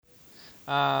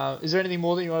Is there anything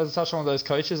more that you wanted to touch on with those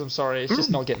coaches? I'm sorry, it's just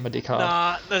not getting my dick hard.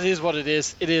 Nah, that is what it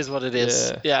is. It is what it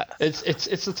is. Yeah. It's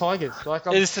the Tigers. Like,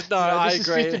 I agree. This is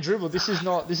fifth and dribble. This is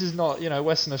not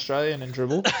Western Australian and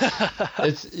dribble.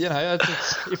 It's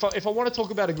if I want to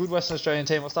talk about a good Western Australian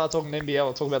team, I'll start talking NBL.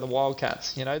 I'll talk about the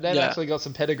Wildcats. They've actually got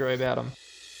some pedigree about them.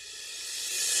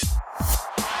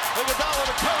 Iguodala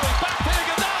to Curry, back to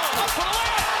Iguodala, up for the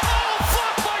layup. Oh,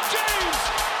 blocked by James.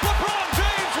 LeBron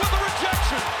James with the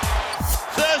rejection.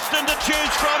 Thurston to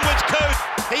choose from with Coach.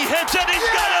 He hits it. He's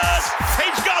got it.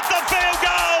 He's got the field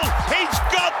goal. He's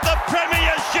got the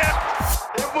premiership.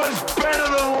 It was better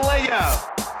than layup.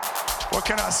 What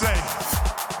can I say?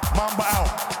 Mamba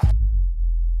out.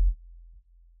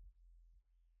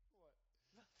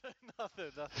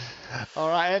 Nothing. All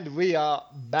right, and we are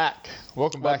back.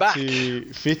 Welcome back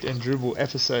to Fit and Dribble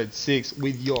episode 6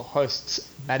 with your hosts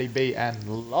Matty B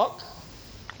and Locke.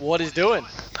 What is doing?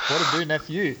 What a do,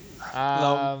 nephew.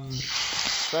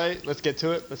 So let's get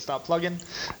to it. Let's start plugging.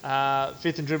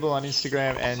 Fit and Dribble on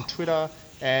Instagram and Twitter,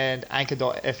 and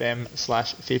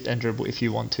anchor.fm/Fit and Dribble if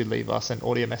you want to leave us an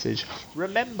audio message.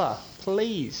 Remember,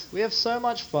 please, we have so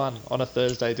much fun on a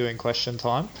Thursday doing question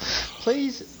time.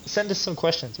 Please send us some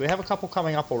questions. We have a couple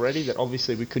coming up already that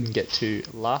obviously we couldn't get to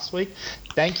last week.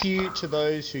 Thank you to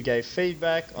those who gave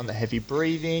feedback on the heavy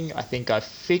breathing. I think I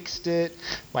fixed it.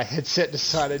 My headset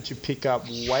decided to pick up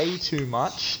way too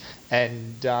much.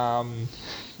 And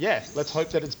let's hope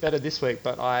that it's better this week,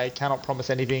 but I cannot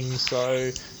promise anything, so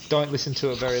don't listen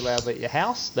to it very loudly at your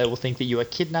house. They will think that you are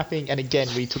kidnapping, and again,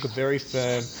 we took a very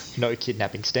firm no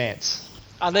kidnapping stance.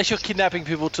 Unless you're kidnapping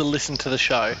people to listen to the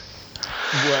show.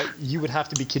 Well, you would have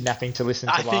to be kidnapping to listen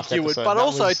to last episode. I think you would, but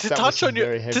also to touch on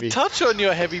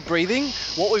your heavy breathing,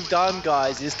 what we've done,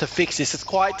 guys, is to fix this. It's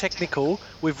quite technical.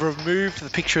 We've removed the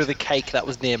picture of the cake that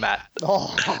was near Matt.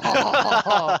 Oh,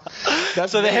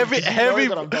 that's so the heavy.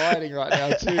 That I'm dieting right now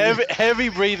too. Heavy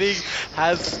breathing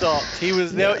has stopped. He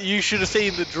was there. You should have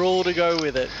seen the drool to go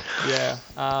with it. Yeah.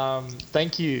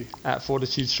 Thank you at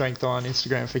Fortitude Strength on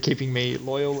Instagram for keeping me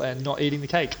loyal and not eating the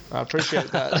cake. I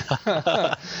appreciate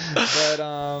that.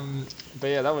 But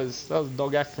yeah, that was a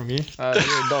dog act from you. You're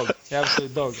a dog. You're an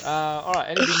absolute dog. All right.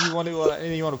 Anything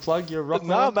you want to plug? You're a rock.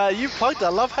 No, man, you plugged. I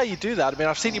love how you do that. I mean,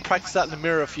 I've seen you practice that in the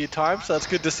mirror a few times, so it's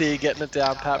good to see you getting it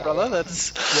down, Pat, brother. Well,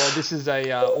 this is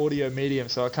a audio medium,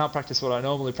 so I can't practice what I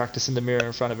normally practice in the mirror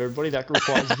in front of everybody. That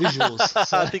requires visuals.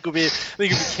 So. I think it'll be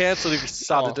cancelled if you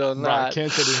started doing that. Right,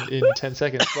 cancelled in 10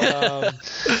 seconds.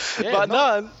 But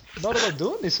not a lot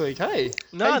doing this week, hey?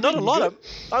 No, not a lot.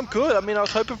 I'm good. I mean, I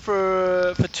was hoping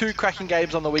for 2 cracking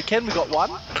games on the weekend. We got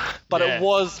 1, but it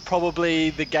was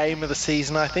probably the game of the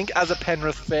season, I think. As a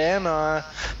Penrith fan, I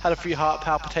had a few heart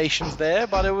palpitations there,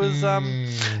 but it was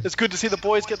it's good to see the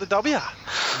boys get the W.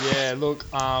 Yeah, look,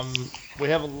 we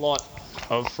have a lot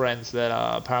of friends that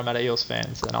are Parramatta Eels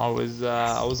fans, and I was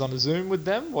on a Zoom with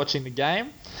them watching the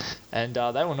game. And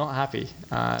they were not happy.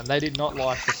 They did not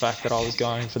like the fact that I was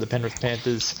going for the Penrith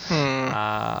Panthers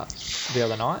the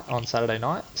other night, on Saturday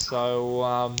night.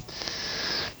 So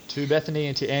to Bethany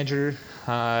and to Andrew,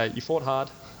 you fought hard.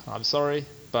 I'm sorry,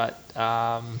 but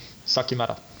suck your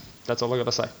mother. That's all I got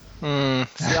to say.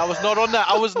 See, I was not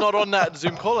on that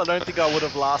Zoom call. I don't think I would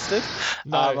have lasted.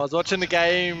 No. I was watching the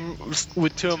game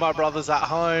with 2 of my brothers at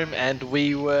home, and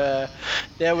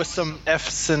there were some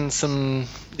Fs and some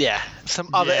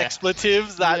other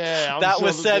expletives that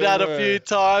were said out a few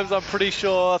times. I'm pretty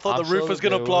sure. I thought the roof was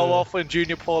going to blow off when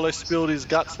Junior Paulo spilled his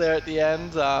guts there at the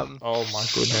end. Oh my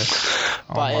goodness.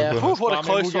 What a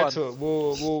close one.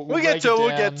 We'll get to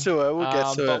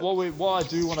it. But what I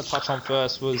do want to touch on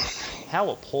first was how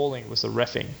appalling was the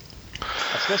reffing,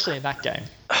 especially in that game.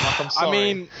 Like, I'm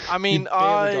sorry. I mean,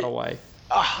 got away.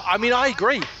 I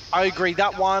agree.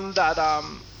 That one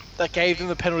that gave them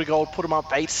the penalty goal, put them up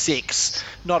 8-6,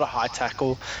 not a high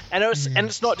tackle. And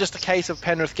it's not just a case of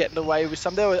Penrith getting away with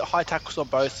some. There were high tackles on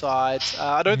both sides.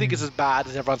 I don't think it's as bad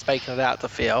as everyone's making it out to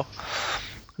feel.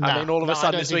 I mean, all of a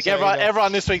sudden this week,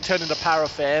 everyone this week turned into Para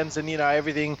fans, and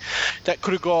everything that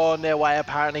could have gone their way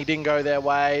apparently didn't go their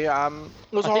way.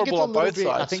 It was horrible on both sides.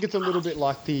 I think it's a little bit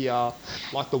like the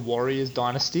Warriors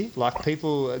dynasty. Like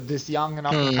this young and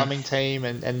up and coming team,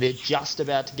 and they're just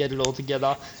about to get it all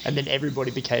together, and then everybody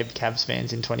became Cavs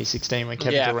fans in 2016 when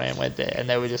Kevin Durant went there, and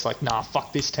they were just like, nah,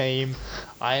 fuck this team,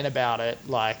 I ain't about it.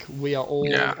 Like, we are all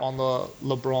on the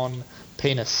LeBron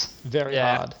penis very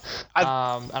hard.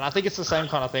 And I think it's the same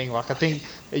kind of thing. Like, I think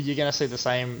you're going to see the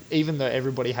same, even though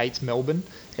everybody hates Melbourne,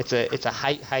 it's a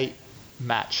hate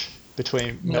match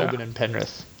between Melbourne and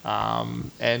Penrith.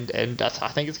 And that's, I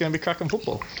think it's going to be cracking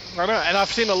football. I know, and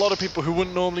I've seen a lot of people who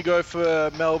wouldn't normally go for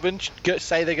Melbourne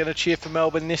say they're going to cheer for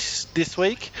Melbourne this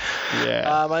week.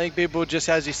 Yeah. I think people just,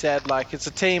 as you said, like, it's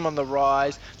a team on the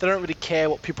rise. They don't really care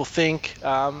what people think.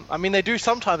 I mean, they do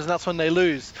sometimes, and that's when they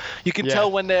lose. You can tell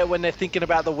when they're thinking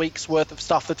about the week's worth of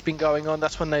stuff that's been going on.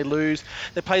 That's when they lose.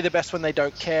 They play their best when they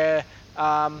don't care.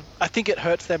 I think it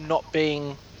hurts them not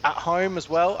being at home as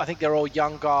well. I think they're all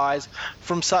young guys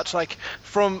from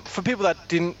people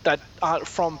that aren't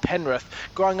from Penrith.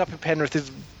 Growing up in Penrith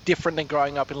is different than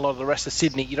growing up in a lot of the rest of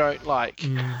Sydney. You don't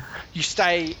you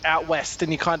stay out west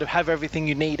and you kind of have everything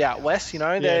you need out west. You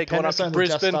know, they're going up to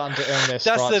Brisbane. That's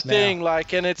the thing.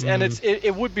 Like, and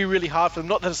it would be really hard for them.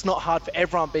 Not that it's not hard for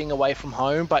everyone being away from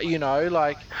home, but you know,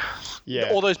 like.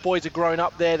 Yeah. All those boys have grown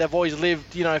up there. They've always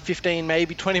lived, 15,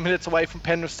 maybe 20 minutes away from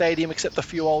Penrith Stadium, except the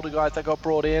few older guys that got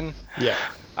brought in. Yeah.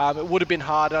 It would have been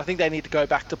hard. And I think they need to go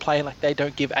back to playing like they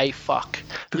don't give a fuck.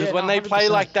 Because when they play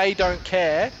like they don't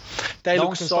care, they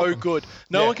look so good.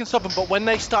 No one can stop them. But when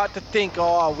they start to think, oh,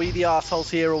 are we the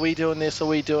arseholes here? Are we doing this? Are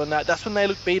we doing that? That's when they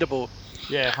look beatable.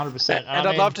 Yeah, 100%. And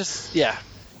I'd love to... Yeah.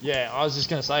 Yeah, I was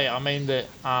just going to say, I mean, that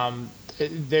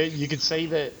you could see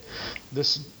that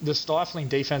the stifling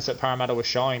defense that Parramatta was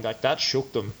showing, like, that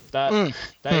shook them.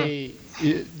 They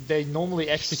normally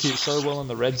execute so well in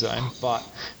the red zone, but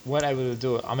weren't able to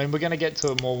do it. I mean, we're going to get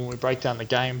to it more when we break down the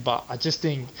game, but I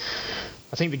think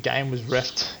the game was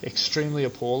refed extremely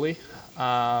appallingly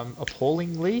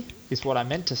is what I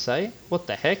meant to say. What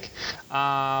the heck?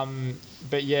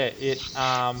 But yeah, it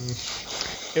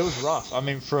was rough. I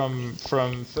mean, from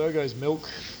Fergo's milk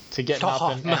to getting up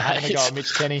and having a go at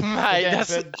Mitch Kenny.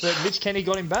 But Mitch Kenny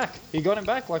got him back. He got him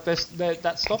back, like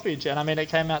that stoppage. And I mean, it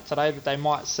came out today that they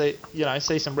might see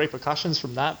some repercussions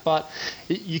from that. But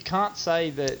you can't say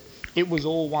that it was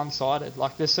all one-sided.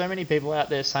 Like, there's so many people out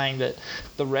there saying that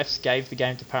the refs gave the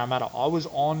game to Parramatta. I was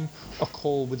on a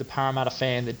call with a Parramatta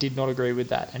fan that did not agree with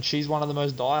that. And she's one of the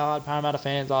most diehard Parramatta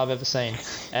fans I've ever seen.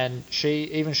 And she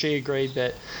agreed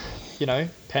that,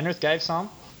 Penrith gave some,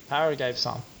 Parra gave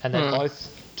some. And they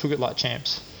both took it like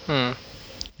champs.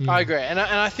 I agree, and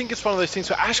I think it's one of those things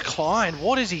where Ash Klein,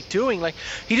 what is he doing? Like,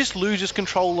 he just loses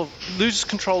control of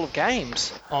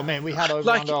games. Oh man, we had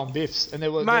over-under on Biffs, and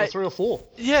there were 3 or 4.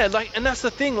 Yeah, and that's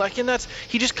the thing.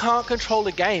 He just can't control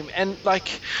the game, and I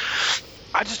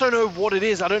just don't know what it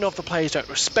is. I don't know if the players don't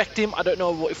respect him. I don't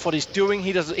know what he's doing.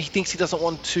 He thinks he doesn't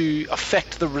want to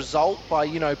affect the result by,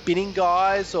 binning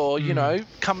guys or,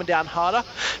 coming down harder.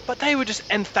 But they were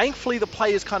and thankfully the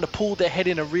players kind of pulled their head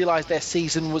in and realised their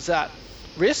season was at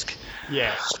risk.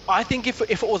 Yeah. I think if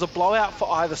it was a blowout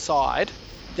for either side,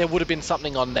 there would have been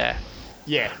something on there.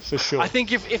 Yeah, for sure. I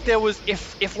think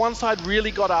if one side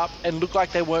really got up and looked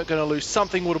like they weren't going to lose,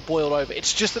 something would have boiled over.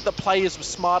 It's just that the players were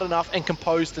smart enough and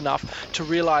composed enough to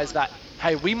realise that,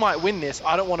 hey, we might win this.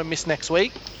 I don't want to miss next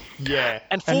week. Yeah.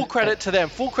 And full credit to them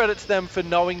for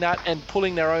knowing that and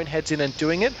pulling their own heads in and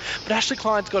doing it. But Ashley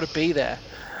Klein's got to be there.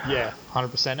 Yeah,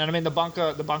 100%. And I mean, the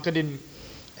bunker didn't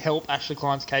help Ashley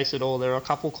Klein's case at all. There are a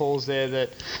couple calls there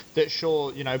that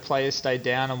sure, players stayed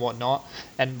down and whatnot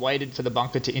and waited for the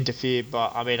bunker to interfere.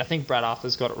 But I mean, I think Brad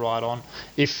Arthur's got it right on.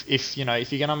 If you're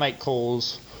going to make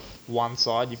calls one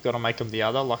side, you've got to make them the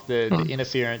other. Like the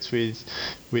interference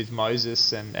with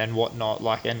Moses and whatnot,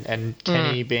 like and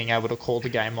Kenny being able to call the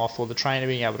game off, or the trainer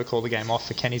being able to call the game off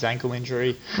for Kenny's ankle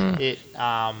injury. It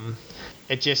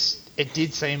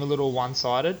did seem a little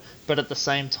one-sided, but at the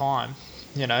same time,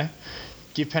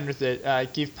 give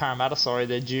Parramatta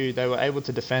their due. They were able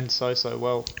to defend so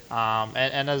well,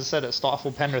 and as I said, it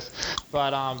stifled Penrith.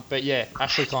 But yeah,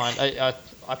 Ashley Klein,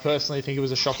 I personally think it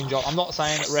was a shocking job. I'm not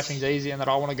saying that reffing's easy and that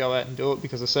I want to go out and do it,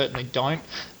 because I certainly don't.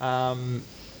 And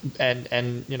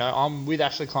I'm with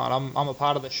Ashley Klein. I'm a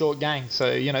part of the short gang. So,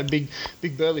 big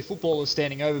burly footballers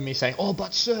standing over me saying, "Oh,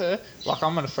 but sir," like,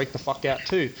 I'm going to freak the fuck out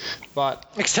too. But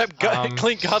except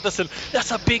Clint Gutherson, that's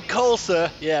a big call,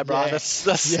 sir. Yeah, bro.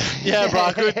 Yeah.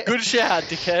 Bro. Good shout,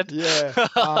 dickhead. Yeah.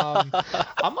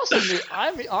 I must admit,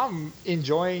 I'm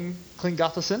enjoying Clint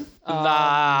Gutherson.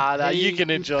 You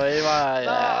can enjoy him.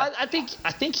 I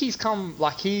think he's come,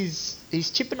 like, he's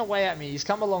chipping away at me. He's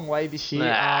come a long way this year.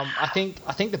 I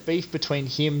think the beef between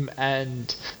him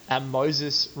and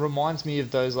Moses reminds me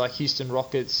of those, like, Houston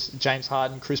Rockets, James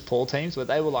Harden, Chris Paul teams, where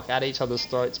they were, like, at each other's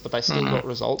throats, but they still got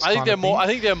results. I think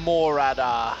they're more at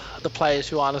the players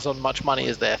who aren't as on much money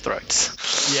as their throats.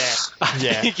 Yeah. I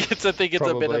think it's a bit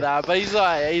of that. But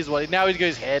now he's got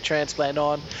his hair transplant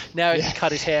on. Now he can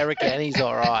cut his hair again. He's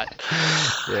all right.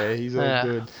 Yeah, he's all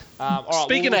good. All right,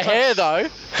 Speaking we'll of hair, though,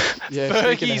 Yeah, speaking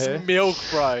of Fergie's hair. milk,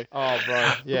 bro. Oh,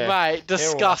 bro. Yeah. Mate, Hair will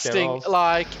disgusting. rock their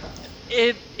Like,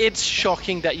 it's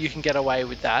shocking that you can get away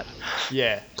with that.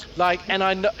 Yeah. Like, and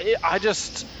I know,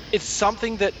 it's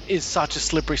something that is such a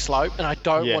slippery slope, and I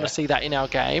don't Yeah. want to see that in our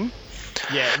game.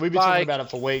 Yeah, we've been talking about it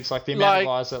for weeks. Like the amount of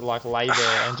guys that like lay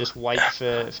there and just wait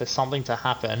for something to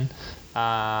happen.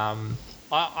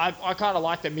 I kind of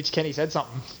like that Mitch Kenny said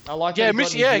something. I like that.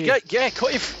 Mitch.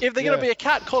 If they're gonna be a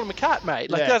cat, call him a cat,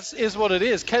 mate. Like that is what it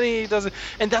is. Kenny doesn't,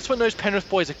 and that's when those Penrith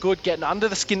boys are good, getting under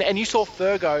the skin. And you saw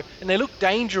Fergo, and they look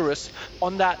dangerous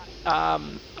on that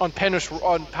on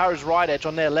Para's right edge,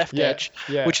 on their left edge,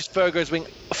 which is Fergo's wing,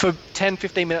 for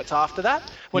 10-15 minutes after that.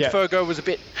 When Fergo was a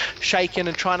bit shaken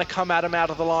and trying to come at him out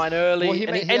of the line early. Well, he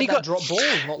had that drop ball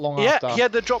not long after. Yeah, he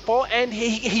had the drop ball, and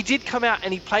he did come out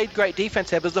and he played great defense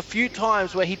there. But there's a few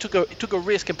times where he took a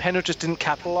risk and Penrith just didn't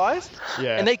capitalise.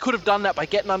 Yeah. And they could have done that by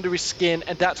getting under his skin,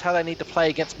 and that's how they need to play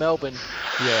against Melbourne.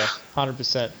 Yeah,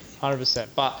 100%.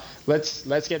 But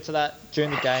let's get to that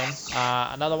during the game.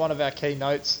 Another one of our key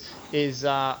notes is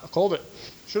I called it.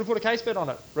 Should have put a case bet on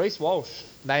it. Reece Walsh.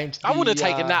 Named I would have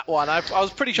taken that one. I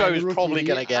was pretty sure he was probably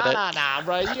going to get it. Nah,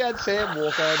 bro. You had Sam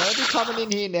Walker. Don't be coming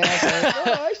in here now saying,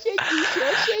 I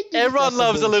said you. Everyone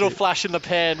loves a little flash in the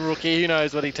pan rookie. Who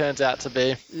knows what he turns out to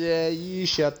be? Yeah, you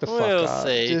shut the fuck up.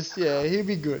 We'll see. He'll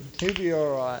be good. He'll be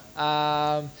all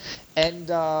right.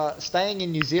 And staying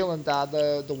in New Zealand,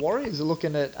 the Warriors are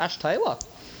looking at Ash Taylor.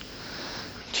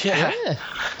 Yeah,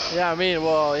 I mean,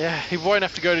 he won't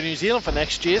have to go to New Zealand for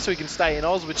next year, so he can stay in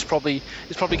Oz, which is probably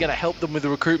going to help them with the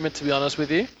recruitment, to be honest with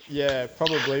you. Yeah,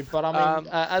 probably. But I mean,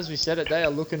 as we said they are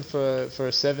looking for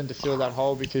a 7 to fill that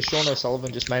hole because Sean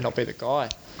O'Sullivan just may not be the guy.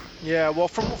 Yeah, well,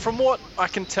 from what I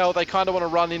can tell, they kind of want to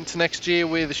run into next year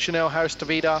with Chanel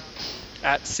Harris-Tavita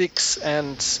at 6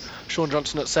 and Sean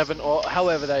Johnson at 7, or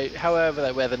however they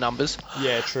wear the numbers.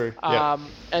 Yeah, true.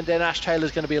 And then Ash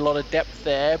Taylor's going to be a lot of depth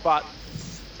there, but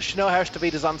Chanel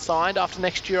Harris-Tavita's unsigned after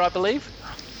next year, I believe.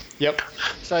 Yep.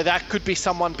 So that could be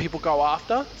someone people go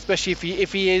after, especially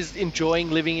if he is enjoying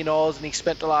living in Oz and he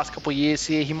spent the last couple of years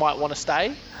here, he might want to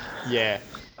stay. Yeah.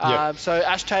 So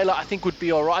Ash Taylor, I think, would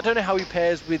be all right. I don't know how he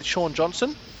pairs with Sean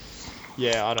Johnson.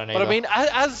 Yeah, I don't either. But I mean,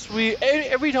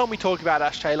 every time we talk about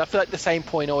Ash Taylor, I feel like the same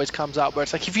point always comes up where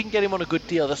it's like, if you can get him on a good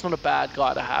deal, that's not a bad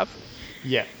guy to have.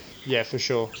 Yeah, for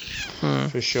sure.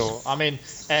 For sure. I mean,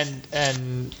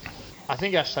 and I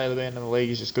think Ash Taylor being in the league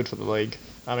is just good for the league.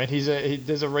 I mean,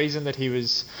 there's a reason that he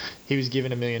was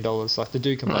given $1 million. Like, the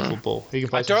dude can play football. He can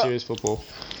play some serious football.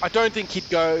 I don't think he'd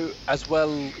go as well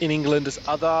in England as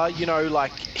other,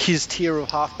 like his tier of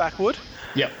halfback would.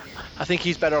 Yep. I think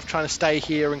he's better off trying to stay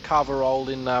here and carve a role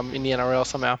in the NRL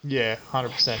somehow. Yeah,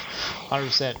 100%.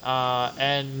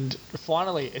 And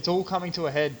finally, it's all coming to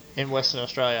a head in Western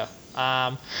Australia.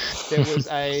 There was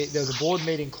a board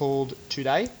meeting called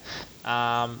today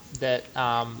that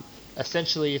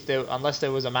essentially, unless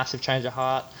there was a massive change of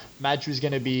heart, Madge was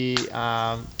going to be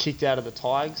kicked out of the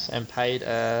Tigers and paid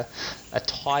a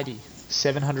tidy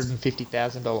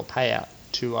 $750,000 payout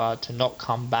to not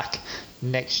come back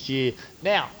next year.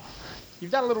 Now,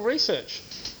 you've done a little research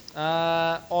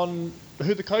on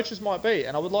who the coaches might be,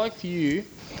 and I would like for you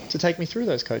to take me through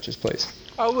those coaches, please.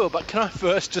 I will, but can I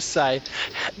first just say,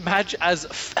 Madge has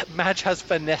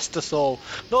finessed us all.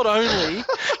 Not only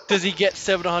does he get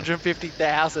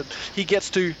 $750,000, he gets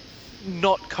to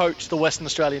not coach the Western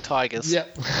Australian Tigers.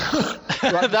 Yep.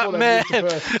 that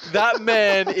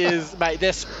man is, mate,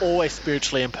 they're always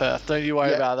spiritually in Perth. Don't you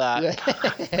worry about that.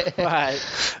 Yeah. Right.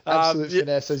 Absolute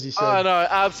finesse, as you said. I know,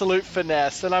 absolute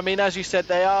finesse. And I mean, as you said,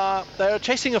 they are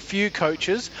chasing a few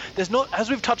coaches. There's not, as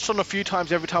we've touched on a few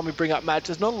times every time we bring up Madge,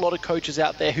 there's not a lot of coaches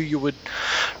out there who you would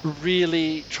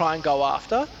really try and go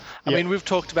after. I mean, we've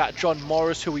talked about John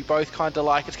Morris, who we both kind of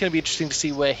like. It's going to be interesting to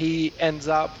see where he ends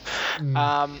up.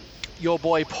 Your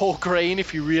boy Paul Green,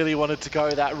 if you really wanted to go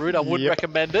that route, I wouldn't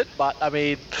recommend it, but I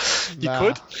mean, you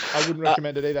could. I wouldn't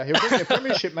recommend it either. He'll bring a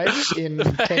premiership maybe in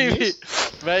 10 years.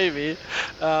 Maybe.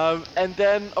 And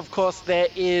then, of course, there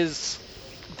is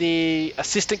the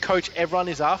assistant coach everyone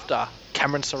is after,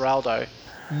 Cameron Ciraldo.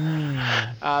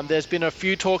 There's been a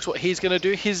few talks what he's going to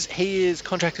do. He is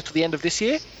contracted to the end of this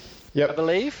year, I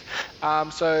believe.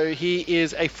 So he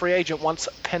is a free agent once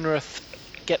Penrith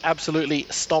get absolutely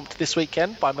stomped this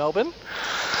weekend by Melbourne.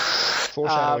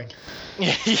 Foreshadowing.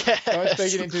 Yes. Don't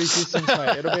speak it into existence,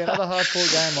 mate. It'll be another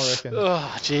hard-fought game, I reckon.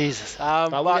 Oh, Jesus.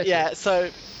 So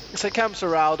Cam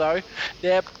Serraldo,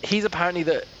 he's apparently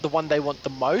the one they want the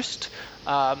most.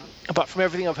 But from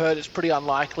everything I've heard, it's pretty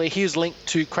unlikely. He is linked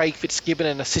to Craig Fitzgibbon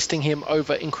and assisting him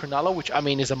over in Cronulla, which I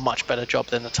mean is a much better job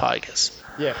than the Tigers.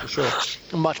 Yeah, for sure.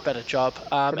 A much better job.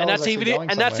 And that's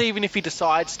even if he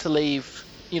decides to leave,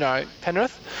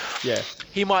 Penrith. Yeah.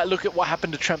 He might look at what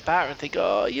happened to Trent Barrett and think,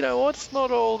 oh, you know what? It's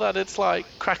not all that it's like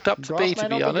cracked up to be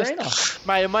honest.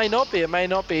 May not be.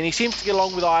 And he seems to get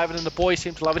along with Ivan, and the boys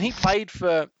seem to love it. He played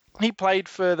for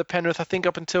the Penrith, I think,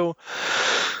 up until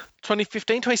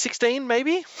 2015, 2016,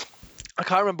 maybe. I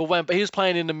can't remember when, but he was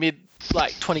playing in the mid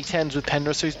 2010s with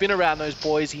Penrith, so he's been around those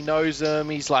boys. He knows them.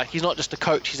 He's not just a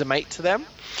coach; he's a mate to them.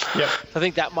 Yep. I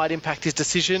think that might impact his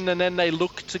decision, and then they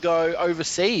look to go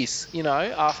overseas.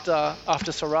 After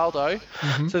Serraldo.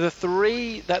 Mm-hmm. So the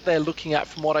three that they're looking at,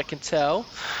 from what I can tell,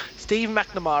 Steve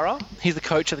McNamara, he's the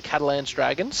coach of the Catalans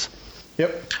Dragons.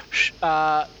 Yep.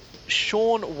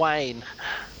 Sean Wayne,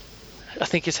 I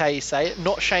think is how you say it,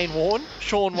 not Shane Warne,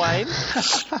 Sean Wayne.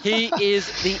 He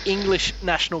is the English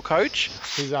national coach.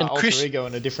 He's an alter ego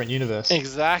in a different universe.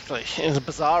 Exactly. It's a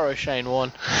bizarro Shane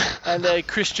Warne. And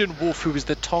Christian Wolf, who is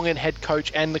the Tongan head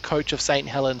coach and the coach of St.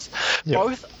 Helens.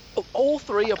 Yep. All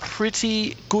three are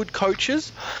pretty good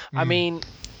coaches. I mean,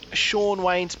 Sean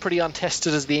Wayne's pretty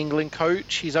untested as the England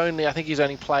coach. He's only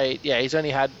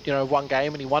had, one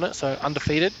game and he won it, so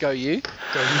undefeated. Go you.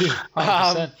 Go you.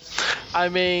 100%. I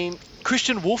mean,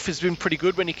 Christian Wolf has been pretty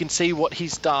good when you can see what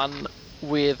he's done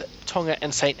with Tonga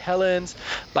and St. Helens.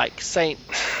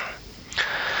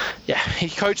 He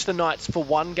coached the Knights for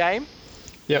one game.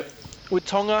 Yep. With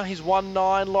Tonga, he's won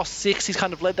 9, lost 6. He's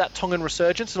kind of led that Tongan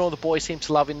resurgence, and all the boys seem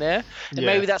to love him there. And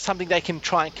maybe that's something they can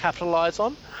try and capitalise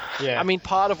on. Yeah. I mean,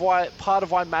 part of why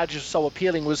Madge is so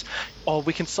appealing was,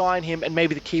 we can sign him, and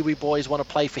maybe the Kiwi boys want to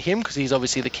play for him because he's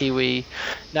obviously the Kiwi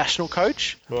national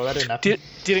coach. Well, that didn't happen.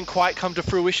 Didn't quite come to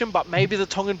fruition, but maybe the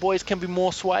Tongan boys can be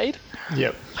more swayed.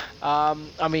 Yep.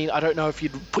 I mean, I don't know if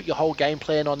you'd put your whole game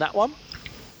plan on that one.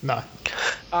 No.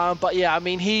 But yeah, I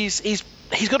mean, he's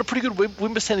got a pretty good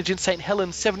win percentage in St.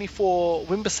 Helens, 74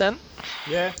 win percent.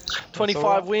 Yeah.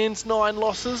 25 wins, 9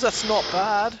 losses. That's not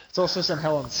bad. It's also St.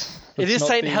 Helens. It is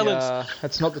St. Helens.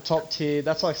 It's not the top tier.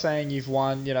 That's like saying you've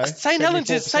won, St. Helens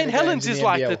is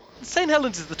the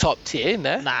top tier, isn't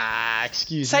it? Nah,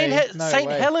 excuse me. St.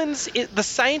 Helens, the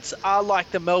Saints are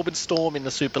like the Melbourne Storm in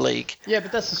the Super League. Yeah,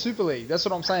 but that's the Super League. That's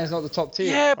what I'm saying. It's not the top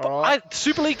tier. Yeah, but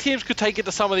Super League teams could take it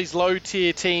to some of these low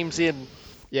tier teams in.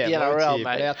 Yeah, the NRL, mate.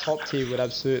 But our top tier would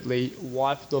absolutely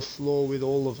wipe the floor with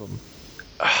all of them.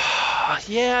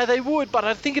 Yeah, they would, but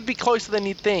I think it'd be closer than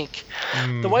you'd think.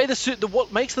 The way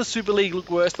what makes the Super League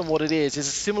look worse than what it is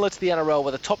similar to the NRL,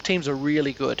 where the top teams are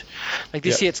really good. Like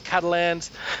this year, it's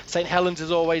Catalans, St. Helens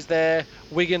is always there,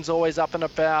 Wigan's always up and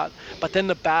about, but then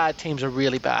the bad teams are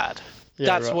really bad. Yeah,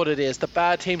 that's what it is. The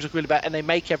bad teams are really bad, and they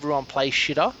make everyone play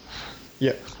shitter.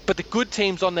 Yeah. But the good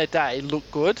teams on their day look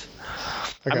good.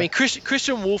 Okay. I mean,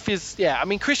 Christian Wolf is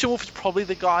probably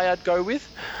the guy I'd go with.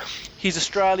 He's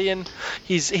Australian.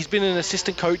 He's been an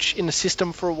assistant coach in the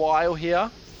system for a while here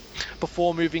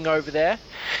before moving over there.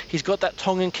 He's got that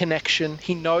Tongan connection.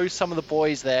 He knows some of the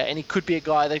boys there, and he could be a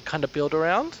guy they kind of build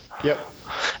around. Yep.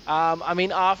 I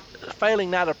mean, failing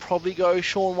that, I'd probably go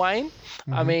Sean Wayne.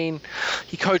 Mm-hmm. I mean,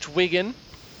 he coached Wigan.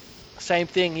 Same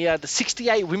thing. He had the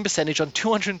 68 win percentage on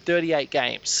 238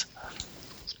 games.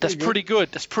 That's pretty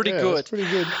good. That's pretty good. That's pretty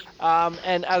good.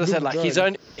 And as I said, like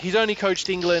he's only coached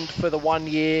England for the 1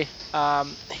 year.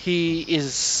 He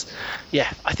is,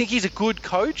 I think he's a good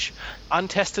coach.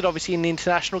 Untested, obviously, in the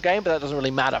international game, but that doesn't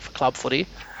really matter for club footy.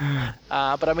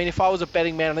 But I mean, if I was a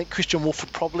betting man, I think Christian Wolf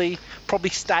would probably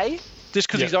stay, just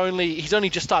because he's only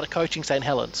just started coaching St.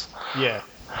 Helens. Yeah.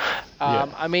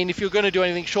 I mean, if you're going to do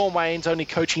anything, Sean Wayne's only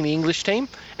coaching the English team,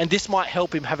 and this might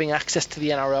help him having access to the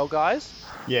NRL guys.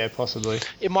 Yeah, possibly.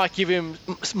 It might give him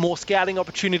more scouting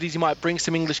opportunities. He might bring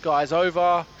some English guys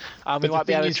over. But he might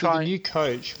be able to try. With the new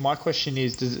coach, my question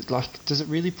is, does it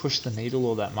really push the needle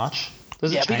all that much?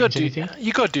 Does it change anything?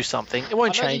 You got to do something. It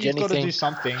won't change anything. You've got to do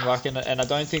something. And I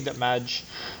don't think that Madge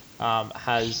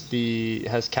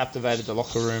has captivated the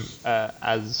locker room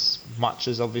as much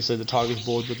as obviously the Tigers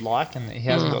board would like, and he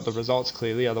hasn't got the results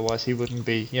clearly. Otherwise, he wouldn't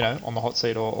be on the hot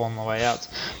seat or on the way out.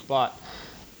 But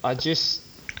I just.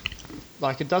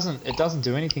 It doesn't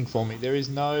do anything for me. There's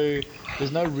no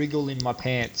wriggle in my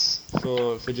pants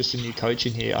for just a new coach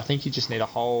in here. I think you just need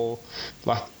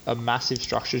a massive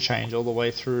structure change all the way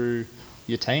through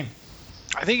your team.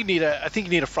 I think you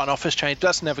need a front office change.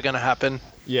 That's never going to happen.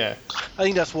 Yeah. I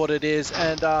think that's what it is.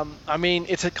 And I mean,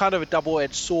 it's a kind of a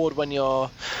double-edged sword when you're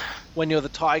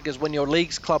the Tigers, when your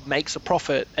league's club makes a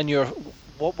profit and you're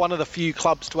one of the few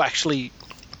clubs to actually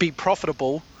be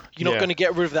profitable, you're not going to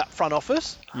get rid of that front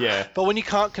office. Yeah. But when you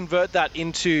can't convert that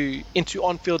into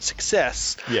on-field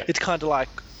success, it's kind of like,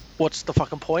 what's the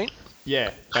fucking point?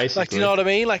 Yeah, basically. Like, do you know what I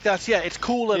mean? Like, that's, it's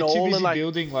cool and They're all. too busy and like,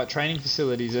 building like training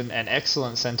facilities and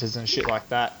excellence centers and shit like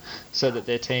that, so that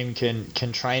their team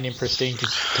can train in pristine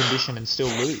condition and still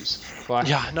lose. Like,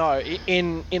 yeah, no,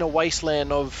 in a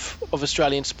wasteland of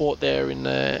Australian sport there in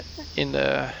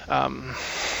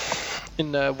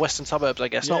the western suburbs, I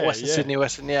guess, not Western Sydney,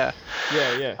 Western,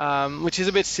 which is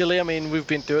a bit silly. I mean, we've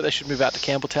been through it. They should move out to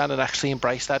Campbelltown and actually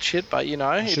embrace that shit. But you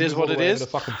know, it is what it is. To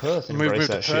fucking Perth and move embrace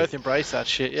to that Perth, shit. embrace that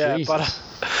shit. Yeah, Jesus.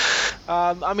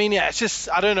 but I mean, it's just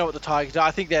I don't know what the Tigers are.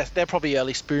 I think they're probably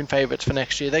early spoon favourites for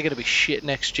next year. They're going to be shit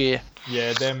next year.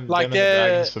 Yeah, them Like and the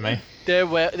Dragons for me.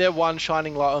 They're one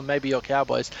shining light, or maybe your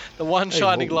Cowboys. The one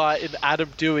shining light in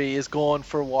Adam Dewey is gone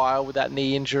for a while with that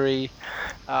knee injury.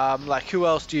 Like, who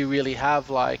else do you really have?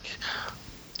 Like,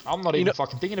 I'm not even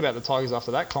fucking thinking about the Tigers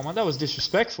after that comment. That was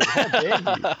disrespectful. How dare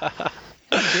you?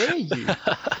 How dare you?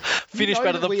 Finish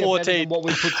better than 14. Better than what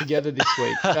we put together this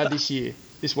week,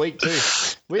 this week too.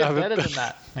 We are better than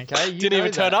that. Okay, you didn't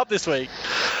even turn up this week.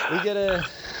 We get a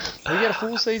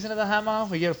full season of the Hammer.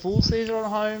 We get a full season on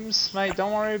Holmes, mate.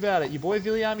 Don't worry about it. Your boy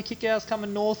Viliami Kickout's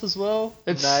coming north as well.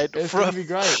 It's gonna be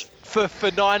great. For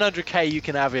 900k, you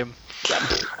can have him.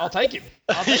 I'll take him.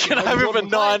 You can have him for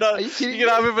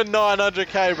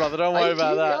 900k, brother. Don't worry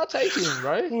about that. I'll take him,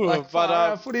 bro. Ooh, like,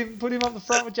 but put him up the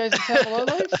front with Jason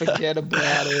Tamalolo. Forget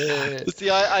about it. See,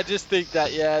 I just think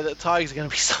that the Tigers are going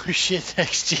to be so shit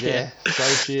next year. Yeah, so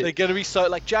shit. They're going to be so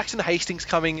like Jackson Hastings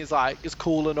coming is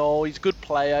cool and all. He's a good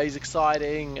player. He's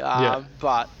exciting.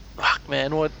 But fuck,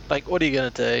 man, what are you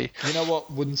going to do? You know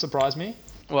what wouldn't surprise me?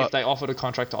 What? If they offered a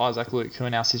contract to Isaac Luke, who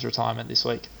announced his retirement this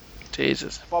week.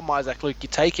 Jesus, if I'm Isaac Luke, you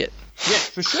take it. Yeah,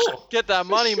 for sure. Get that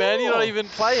money, man. You're not even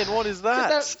playing. What is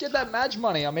that? Get that Madge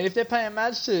money. I mean, if they're paying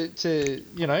Madge to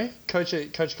coach a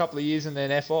couple of years and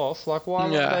then F off, like, why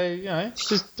would they,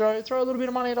 just throw a little bit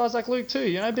of money at Isaac Luke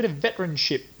too? A bit of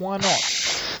veteranship. Why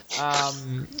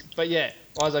not? But yeah,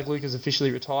 Isaac Luke is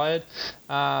officially retired.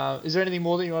 Is there anything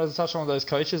more that you wanted to touch on with those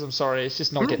coaches? I'm sorry, it's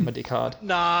just not getting my dick hard.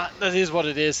 Nah, that is what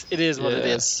it is. It is what it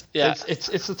is. Yeah,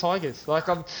 it's the Tigers. Like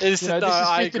this is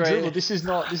I fifth and agree. dribble. This is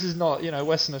not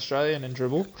Western Australian and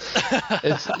dribble.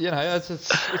 It's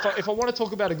if I want to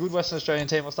talk about a good Western Australian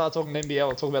team, I'll start talking NBL.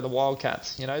 I'll talk about the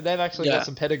Wildcats. They've actually got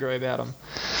some pedigree about them.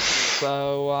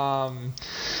 So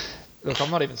look,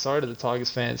 I'm not even sorry to the Tigers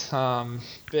fans.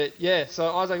 But yeah,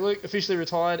 so Isaac Luke officially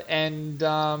retired, and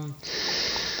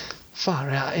far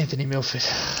out, Anthony Milford.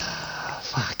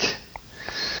 Fuck.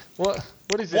 What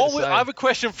is there to say? I have a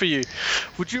question for you.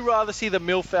 Would you rather see the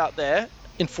MILF out there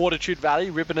in Fortitude Valley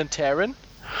ripping and tearing,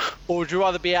 or would you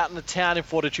rather be out in the town in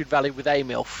Fortitude Valley with a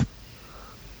MILF?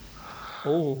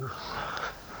 Oh.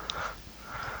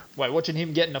 Wait, watching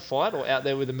him get in a fight, or out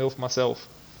there with the MILF myself?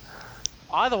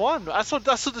 Either one. That's what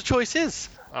the choice is.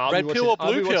 Red pill or blue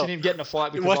I'll be pill? watching him get in a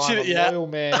fight because I'm a loyal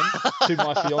man to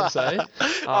my fiance.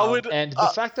 And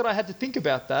the fact that I had to think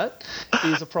about that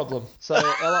is a problem. So,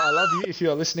 Ella, I love you if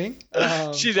you are listening.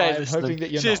 She's hoping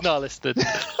that you're She's not listening.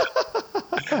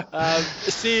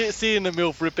 Seeing the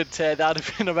MILF rip and tear, that would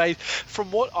have been amazing.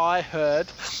 From what I heard,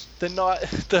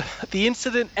 the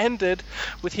incident ended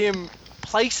with him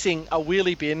placing a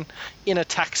wheelie bin in a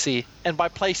taxi, and by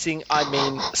placing I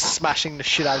mean smashing the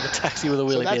shit out of the taxi with a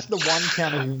wheelie bin. So that's the one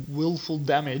count of willful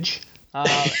damage, and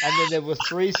then there were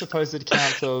 3 supposed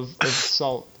counts of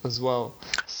assault as well.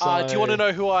 So... do you want to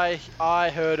know who I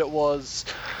heard it was?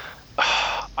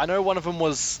 I know one of them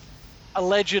was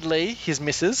allegedly his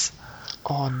missus.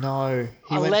 Oh no!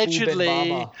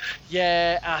 Allegedly,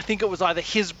 yeah. I think it was either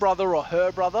his brother or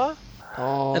her brother,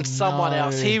 and someone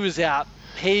else. He was out.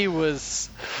 He was...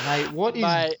 Mate, what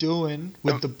is doing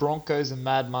with the Broncos and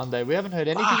Mad Monday? We haven't heard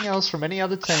anything else from any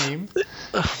other team,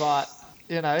 but,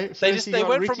 they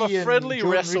went from a friendly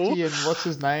wrestle. Ricky and what's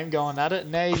his name going at it,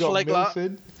 and now you got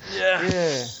Milford.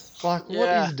 Yeah. Like,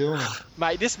 what is doing?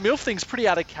 Mate, this MILF thing's pretty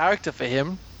out of character for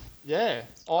him. Yeah.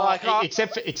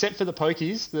 Except for the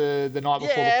pokies the night before the finals.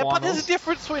 Yeah, but there's a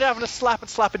difference between having a slap and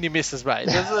slapping your missus, mate.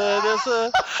 There's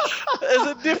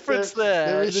a difference there.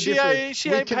 There is a difference. She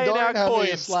ain't paying our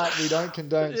coins. We don't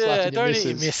condone slapping your missus. Don't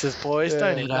eat your missus, boys.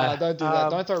 Don't eat that. Don't do that.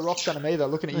 Don't throw rocks at him either.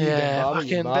 Looking at you, Ben Barber,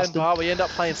 you bastard. Ben Barber, you end up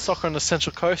playing soccer on the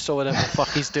Central Coast or whatever the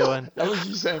fuck he's doing. That was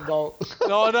Usain Bolt.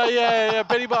 Yeah.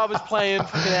 Benny Barber's playing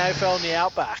fucking AFL in the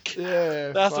Outback.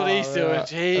 Yeah. That's what he's doing.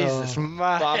 Jesus, mate.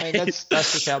 But I mean, that's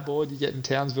just how board you get in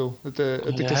Townsville at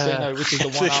the casino, which is the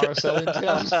one RSL in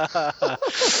town.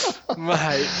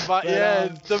 Mate, but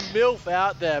the MILF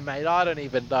out there, mate. I don't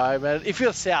even know, man. If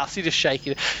you're South, you're just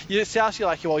shaking. You're South, you're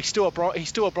like, well, he's still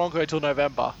a Bronco until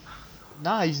November.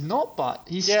 No, he's not. But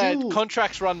he's still.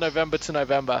 Contracts run November to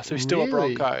November, so he's still a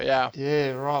Bronco. Yeah.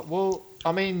 Yeah. Right. Well,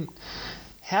 I mean,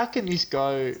 how can this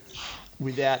go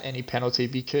without any penalty?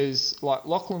 Because like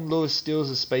Lachlan Lewis steals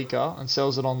a speaker and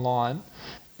sells it online,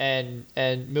 and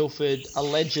Milford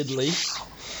allegedly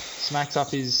smacks up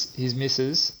his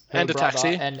missus and a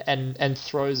taxi and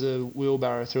throws a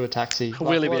wheelbarrow through a taxi. A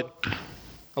wheelie bin.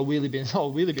 A wheelie bin. Oh,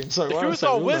 a wheelie bin. Sorry.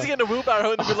 Where's he getting a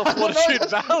wheelbarrow in the middle of Fortitude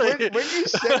Valley? When you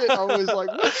said it, I was like,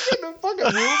 where's he getting a fucking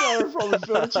wheelbarrow from in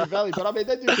Fortitude Valley? But I mean,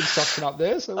 they do construction up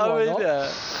there, so why not?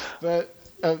 Yeah. But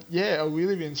a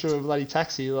wheelie bin through a bloody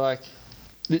taxi, like.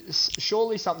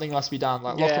 Surely something must be done.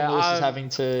 Like Lachlan Lewis is having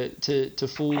to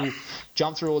full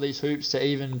jump through all these hoops to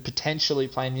even potentially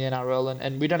play in the NRL,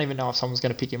 and we don't even know if someone's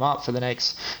going to pick him up for the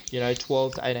next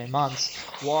 12 to 18 months.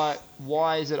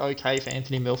 Why is it okay for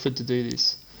Anthony Milford to do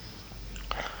this?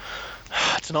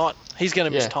 It's not. He's going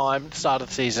to miss time at the start of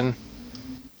the season.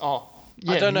 Oh.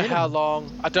 Yeah, I don't know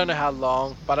how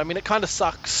long, but I mean it kind of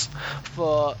sucks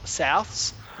for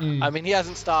Souths. I mean, he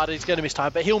hasn't started. He's going to miss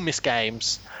time, but he'll miss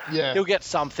games. Yeah. He'll get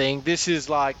something. This is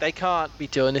like, they can't be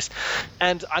doing this.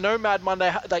 And I know Mad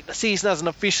Monday, like the season hasn't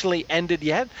officially ended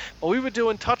yet, but we were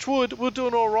doing, touch wood, we're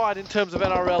doing all right in terms of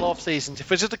NRL off seasons.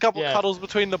 If it's just a couple of cuddles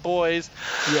between the boys,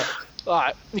 all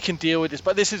right, you can deal with this.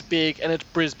 But this is big, and it's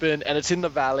Brisbane, and it's in the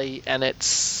Valley, and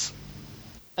it's...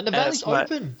 And the Valley's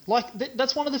open. Like,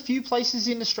 that's one of the few places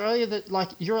in Australia that, like,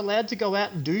 you're allowed to go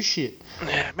out and do shit.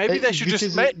 Yeah, maybe they should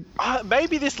just...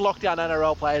 Maybe this lockdown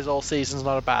NRL players all season's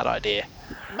not a bad idea.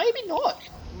 Maybe not.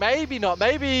 Maybe not.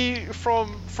 Maybe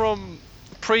from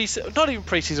not even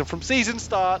pre-season, from season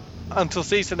start until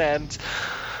season end,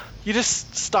 you're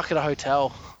just stuck in a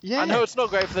hotel. Yeah. I know it's not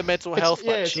great for the mental health,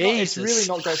 but Jesus. It's really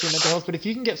not great for the mental health, but if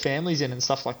you can get families in and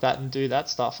stuff like that and do that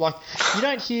stuff, like, you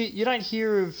don't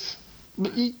hear of...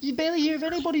 You barely hear of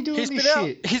anybody doing this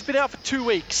shit. He's been out for 2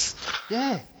 weeks.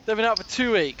 Yeah. They've been out for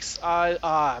 2 weeks. Mate,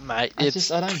 I don't get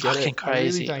fucking it.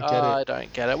 crazy. I really don't get it. I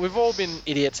don't get it. We've all been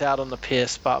idiots out on the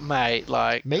piss, but mate,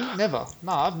 like... Me? Never.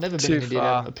 No, I've never been an idiot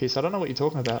out on the piss. I don't know what you're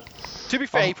talking about. To be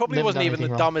fair, he probably wasn't even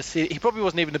the dumbest... He probably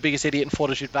wasn't even the biggest idiot in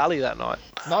Fortitude Valley that night.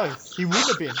 No, he wouldn't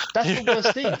have been. That's the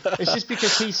worst thing. It's just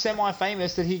because he's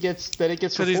semi-famous that it gets reported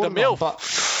on. Because he's the MILF.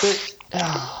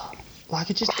 But like,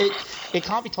 it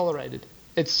can't be tolerated.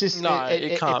 It's just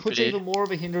it puts even more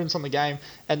of a hindrance on the game,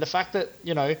 and the fact that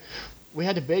we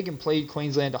had to beg and plead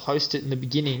Queensland to host it in the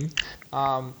beginning,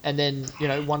 and then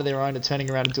one of their own are turning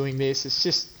around and doing this.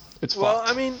 It's fucked.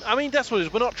 I mean that's what it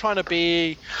is. We're not trying to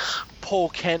be Paul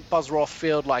Kent, Buzz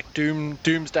Rothfield, like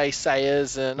doomsday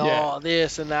sayers and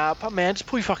this and that. But man, just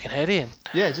pull your fucking head in.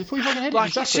 Yeah, just pull your fucking head in.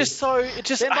 Like, exactly.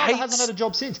 Ben Barber hasn't had a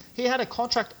job since. He had a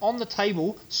contract on the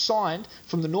table signed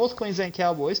from the North Queensland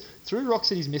Cowboys through Rock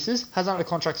City's missus. Hasn't had a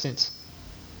contract since.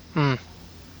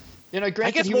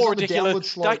 Granted, he was on the downward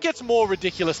slope. That gets more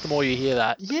ridiculous the more you hear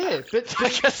that. Yeah, but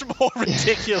that gets more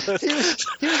ridiculous.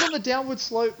 He was on the downward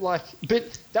slope,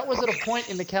 but that was at a point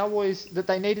in the Cowboys that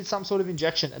they needed some sort of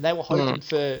injection, and they were hoping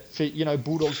for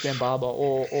Bulldogs Ben Barber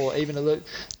or even a little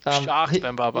Sharks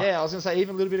Ben Barber. Yeah, I was gonna say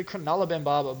even a little bit of Cronulla Ben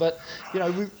Barber, but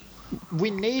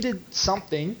we needed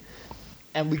something,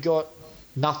 and we got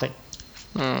nothing.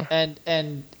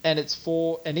 And it's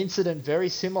for an incident very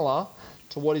similar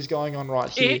to what is going on right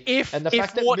here. If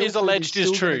what is alleged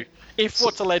is true. If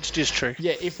what's alleged is true.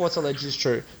 Yeah, if what's alleged is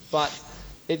true. But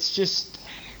it's just...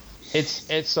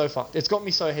 It's so fucked. It's got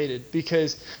me so heated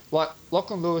because, like,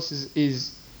 Lachlan Lewis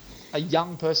is a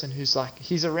young person who's, like...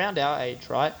 He's around our age,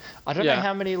 right? I don't know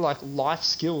how many, like, life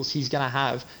skills he's going to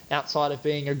have outside of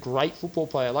being a great football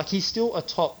player. Like, he's still a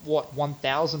top,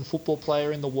 1,000 football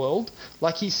player in the world.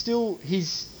 Like, he's still...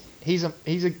 He's a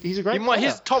great player.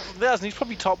 He's top 1,000. He's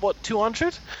probably top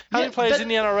 200. How many players in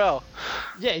the NRL?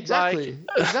 Yeah, exactly.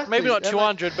 Maybe not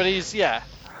 200, but he's Yeah,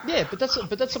 but that's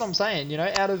what I'm saying.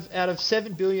 Out of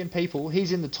 7 billion people,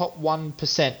 he's in the top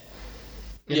 1%.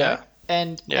 You know?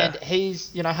 And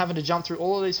he's having to jump through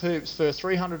all of these hoops for a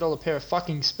 $300 pair of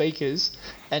fucking speakers,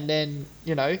 and then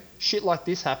shit like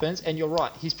this happens. And you're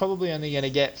right, he's probably only going to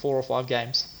get 4 or 5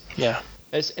 games. Yeah.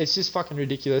 It's just fucking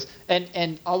ridiculous.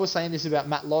 And I was saying this about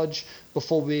Matt Lodge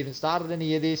before we even started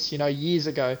any of this, years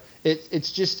ago.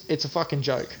 It's a fucking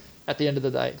joke at the end of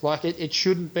the day. Like, it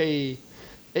shouldn't be...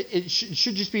 It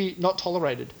should just be not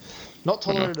tolerated. Not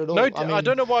tolerated at all. I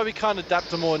don't know why we can't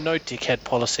adapt a more no dickhead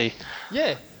policy.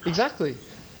 Yeah, exactly.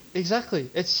 Exactly.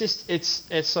 It's just it's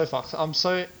so fucked. I'm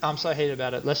so heated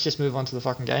about it. Let's just move on to the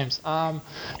fucking games.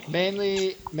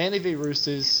 Manly v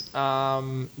Roosters. We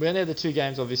only had the 2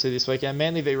 games obviously this weekend.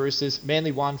 Manly v Roosters.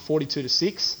 Manly won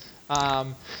 42-6.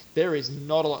 There is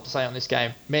not a lot to say on this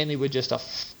game. Manly were just a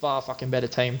far fucking better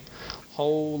team.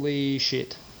 Holy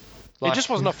shit. It just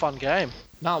wasn't a fun game.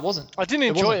 No, it wasn't. I didn't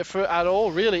enjoy it at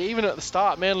all, really. Even at the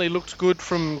start, Manly looked good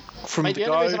from Mate, the the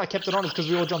go. only reason I kept it on is because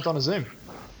we all jumped on a Zoom.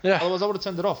 Yeah. Otherwise, I would have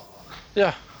turned it off.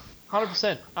 Yeah.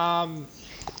 100%.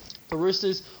 The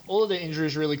Roosters, all of their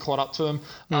injuries really caught up to them.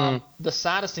 The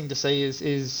saddest thing to see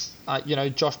is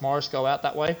Josh Morris go out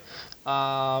that way.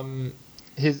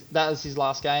 That was his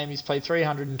last game. He's played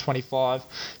 325,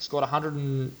 scored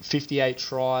 158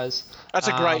 tries. That's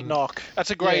a great knock. That's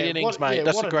a great innings, mate.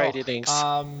 That's a great innings.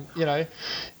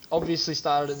 Obviously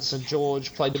started at St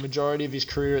George, played the majority of his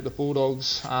career at the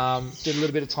Bulldogs. Did a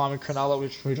little bit of time in Cronulla,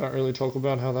 which we don't really talk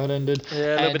about how that ended.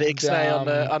 Yeah, a little bit of Ixnay on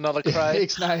another Cray.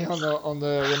 Ixnay on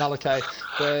the Cronulla K.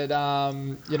 But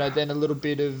then a little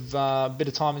bit of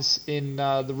time in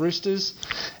the Roosters,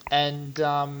 and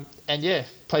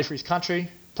played for his country,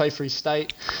 played for his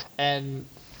state, and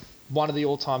one of the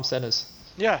all-time centres.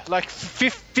 Yeah, like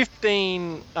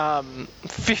 15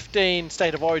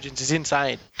 State of Origins is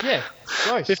insane. Yeah,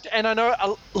 gross. And I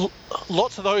know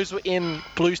lots of those were in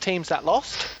Blues teams that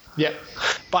lost. Yep.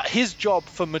 But his job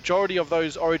for majority of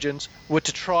those Origins were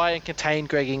to try and contain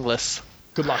Greg Inglis.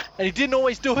 Good luck. And he didn't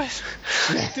always do it.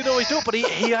 But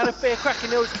he had a fair crack.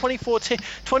 And it was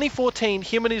 2014,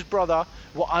 him and his brother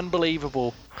were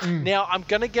unbelievable. Now, I'm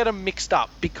going to get them mixed up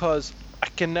because I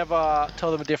can never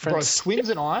tell them a difference. Bro, twins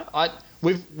and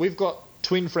we've got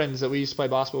twin friends that we used to play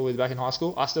basketball with back in high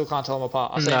school. I still can't tell them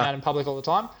apart. I see them out in public all the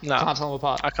time. No. Can't tell them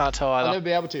apart. I can't tell either. I'll never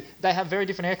be able to. They have very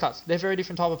different haircuts. They're very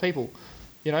different type of people.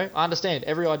 I understand.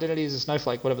 Every identity is a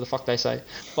snowflake, whatever the fuck they say.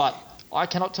 But I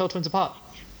cannot tell twins apart.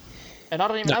 And I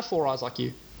don't even have 4 eyes like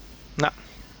you. No.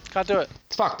 Can't do it.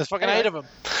 It's fucked. There's fucking Anyway, 8 of them.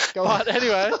 Go on. But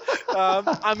anyway,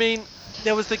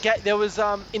 there was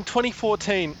in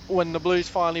 2014 when the Blues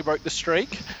finally broke the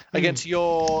streak against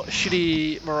your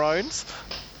shitty Maroons.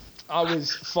 I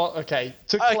was okay.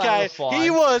 To clarify, he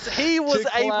was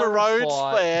a Maroons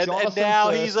fan, and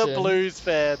now he's a Blues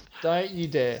fan. Don't you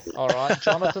dare! All right,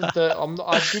 Jonathan.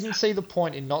 I didn't see the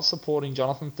point in not supporting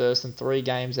Jonathan Thurston 3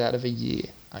 games out of a year.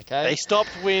 Okay. They stopped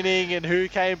winning, and who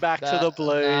came back to the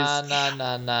Blues?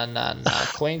 No.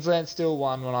 Queensland still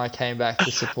won when I came back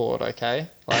to support. Okay.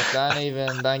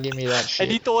 Don't give me that shit.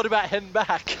 And you thought about heading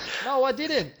back? No, I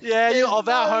didn't. Yeah,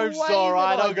 Val Holmes is all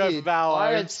right. I'll go for Val Holmes.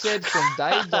 I had said from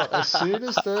day dot, as soon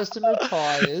as Thurston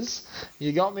retires,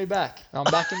 you got me back. I'm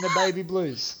back in the baby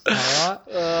Blues. All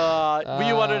right. Were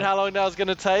you wondering how long that was going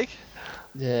to take?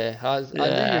 Yeah, I knew you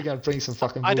were going to bring some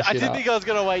fucking bullshit I didn't think I was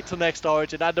going to wait till next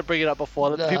Origin. I had to bring it up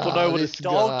before. Let people know what a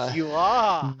dog you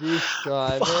are. This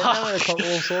guy, man. I'm going to cop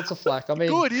all sorts of flack. I mean,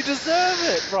 good, you deserve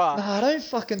it, bro. No, I don't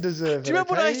fucking deserve it. Do you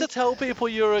remember when I used to tell people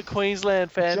you're a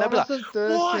Queensland fan? They'd be like,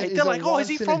 why? They're like, is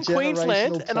he from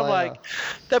Queensland? And I'm like,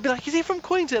 they'd be like, is he from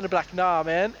Queensland? And I'd be like, nah,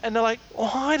 man. And they're like,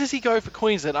 why does he go for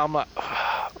Queensland? I'm like,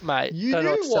 mate, you don't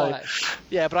know knew what to why. say.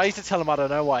 Yeah, but I used to tell them I don't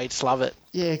know why. I just love it.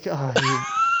 Yeah, you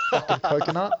fucking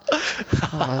coconut.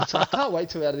 I can't wait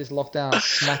till out of this lockdown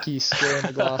smack you square in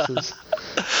the glasses.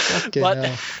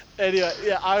 But anyway,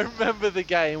 yeah, I remember the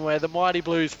game where the Mighty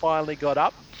Blues finally got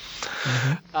up.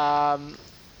 Mm-hmm.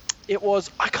 It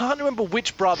was, I can't remember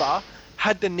which brother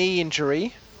had the knee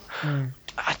injury.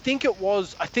 I think it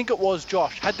was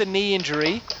Josh had the knee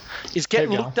injury, is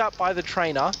getting looked at by the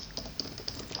trainer,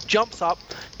 jumps up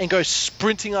and goes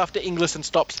sprinting after Inglis and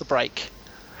stops the break.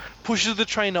 Pushes the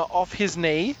trainer off his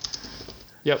knee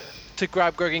to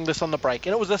grab Greg Inglis on the break.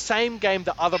 And it was the same game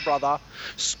the other brother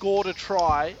scored a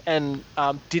try and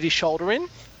did his shoulder in.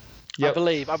 I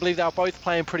believe they were both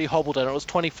playing pretty hobbled and it was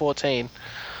 2014.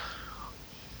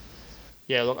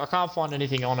 Yeah, look, I can't find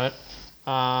anything on it.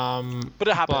 But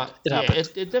it happened.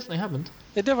 It definitely happened.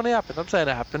 It definitely happened. I'm saying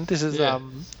it happened. This is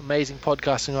amazing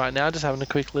podcasting right now. Just having a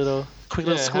quick little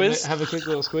squiz. Have a quick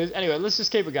little squiz. Anyway, let's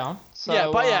just keep it going.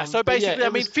 So, so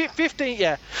basically,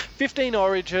 15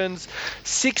 Origins,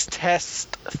 6 Tests,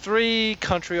 3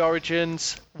 Country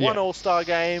Origins, 1 All-Star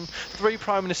game, 3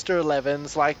 Prime Minister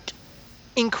 11s, like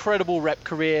incredible rep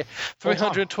career.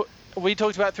 300. We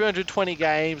talked about 320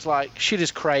 games. Like shit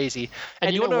is crazy.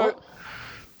 And you know what?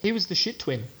 He was the shit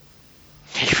twin.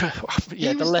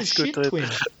 The less good twin.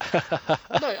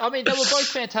 No, I mean, they were both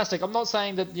fantastic. I'm not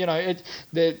saying that,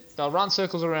 they run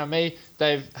circles around me.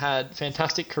 They've had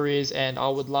fantastic careers, and I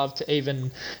would love to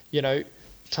even,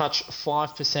 touch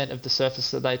 5% of the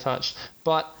surface that they touched.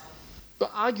 But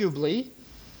arguably,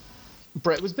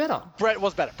 Brett was better. Brett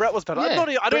was better. Yeah, I don't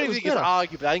Brett even was think it's better.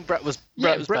 arguable. I think Brett was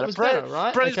Brett better. was better,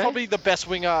 right? Brett is Okay. probably the best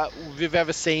winger we've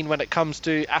ever seen when it comes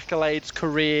to accolades,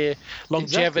 career,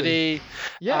 longevity,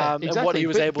 Yeah, and what he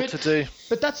was able to do.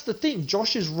 But that's the thing.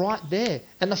 Josh is right there.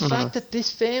 And the fact that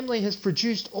this family has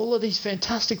produced all of these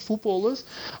fantastic footballers,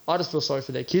 I just feel sorry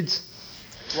for their kids.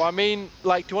 Well, I mean,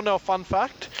 like, do you want to know a fun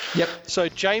fact? Yep. So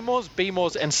J-Moz,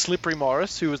 B-Moz, and Slippery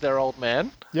Morris, who was their old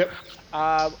man, Yep.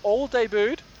 all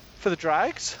debuted for the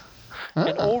Drags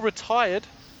and all retired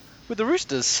with the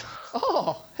Roosters.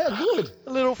 Oh, how good.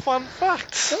 A little fun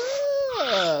fact.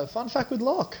 Fun fact with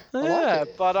Locke. I Yeah, like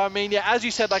it. but I mean, yeah, as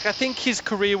you said, like, I think his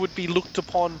career would be looked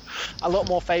upon a lot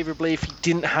more favourably if he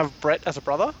didn't have Brett as a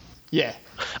brother. Yeah.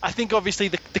 I think obviously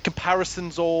the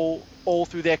comparisons all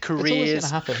through their It's always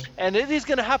careers, going to happen. and it is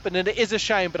going to happen, and it is a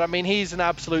shame. But I mean, he's an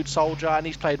absolute soldier, and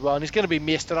he's played well, and he's going to be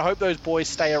missed. And I hope those boys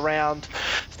stay around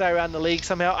the league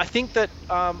somehow. I think that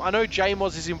I know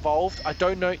J-Moz is involved. I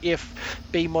don't know if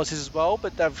B-Moz is as well,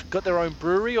 but they've got their own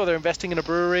brewery, or they're investing in a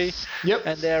brewery. Yep.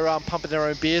 And they're pumping their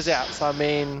own beers out. So I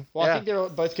mean, Well, yeah. I think they're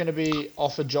both going to be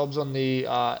offered jobs on the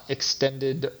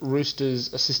extended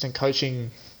Roosters assistant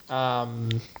coaching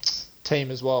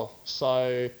team as well.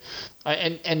 So,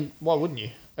 and why wouldn't you?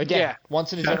 Again, Yeah.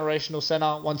 once in a generational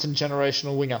centre, once in a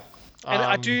generational winger. And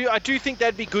I do think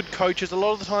they'd be good coaches. A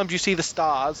lot of the times you see the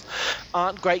stars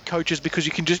aren't great coaches because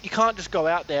you can't just go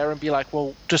out there and be like,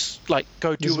 well, just like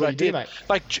go do This is what what I you do, did. mate.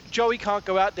 Like Joey can't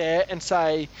go out there and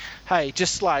say, hey,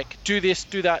 just like do this,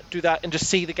 do that, and just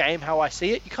see the game how I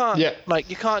see it. You can't. Yeah. Like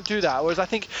you can't do that. Whereas I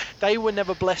think they were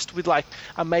never blessed with like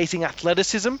amazing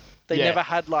athleticism. They Yeah. never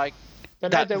had like They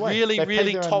made that their way. really, They paved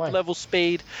really their own top way. level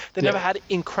speed. They Yeah. never had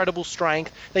incredible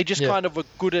strength. They just Yeah. kind of were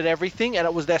good at everything, and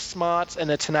it was their smarts and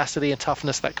their tenacity and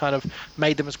toughness that kind of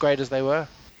made them as great as they were.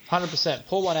 100%.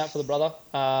 Pour one out for the brother.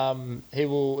 He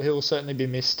will certainly be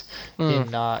missed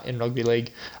in rugby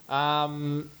league.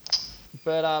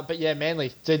 But yeah,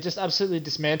 Manly, they just absolutely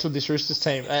dismantled this Roosters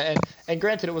team. And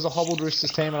granted, it was a hobbled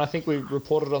Roosters team, and I think we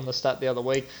reported on the stat the other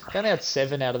week. They only had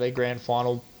 7 out of their grand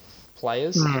final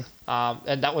players,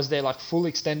 and that was their like full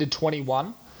extended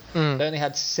 21. They only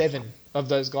had 7 of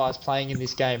those guys playing in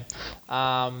this game,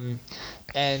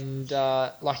 and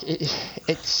like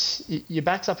it's your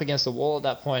back's up against the wall at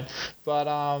that point. But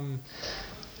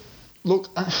look,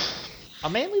 are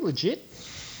Manly legit?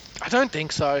 I don't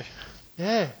think so.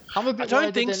 Yeah, I'm a bit. I don't worried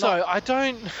that think they're so. not. I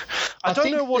don't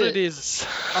think know what that- it is.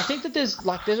 I think that there's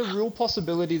a real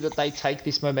possibility that they take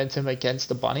this momentum against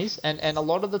the Bunnies, and a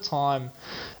lot of the time,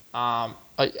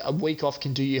 a week off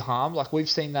can do you harm. Like we've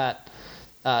seen that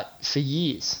for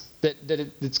years.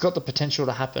 It's got the potential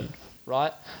to happen,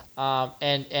 right?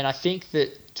 And I think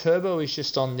that Turbo is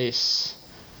just on this,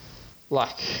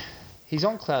 like, he's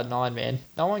on cloud 9, man.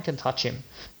 No one can touch him.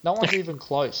 No one's even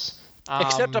close.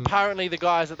 Except apparently the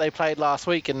guys that they played last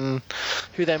week and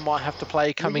who they might have to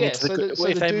play coming into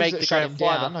if they make the grand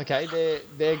final. Okay,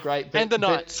 they're great. And the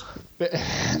Knights. But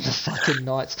the fucking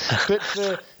Knights.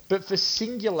 But for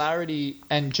singularity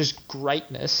and just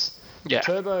greatness, Yeah.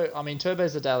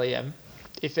 Turbo's the Dally M.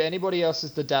 If anybody else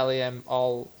is the Dally M,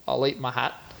 I'll eat my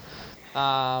hat.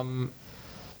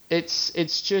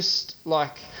 It's just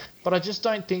like, but I just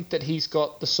don't think that he's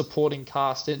got the supporting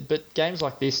cast. But games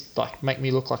like this like make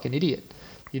me look like an idiot.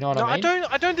 You know what I mean?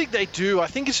 I don't think they do. I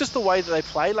think it's just the way that they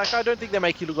play. Like, I don't think they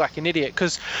make you look like an idiot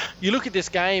because you look at this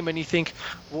game and you think,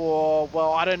 well,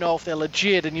 I don't know if they're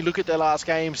legit. And you look at their last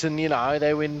games and, you know,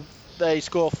 they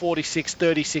score 46,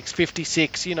 36,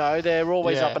 56, you know, they're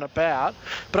always Yeah. up and about.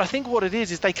 But I think what it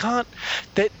is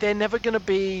they're never going to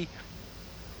be,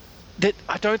 that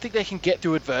I don't think they can get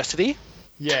through adversity.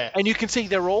 Yeah. And you can see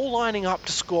they're all lining up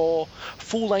to score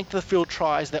full length of the field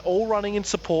tries. They're all running in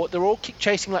support. They're all kick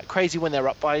chasing like crazy when they're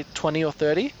up by 20 or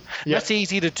 30. Yeah. That's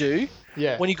easy to do.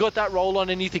 Yeah. When you got that roll on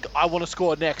and you think, I want to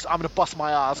score next, I'm going to bust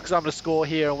my ass because I'm going to score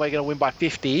here and we're going to win by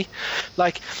 50.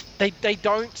 Like, they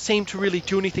don't seem to really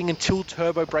do anything until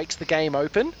Turbo breaks the game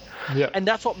open. Yeah. And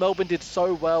that's what Melbourne did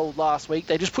so well last week.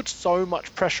 They just put so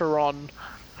much pressure on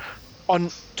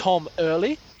Tom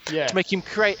early. Yeah. To make him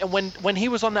create. And when he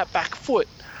was on that back foot,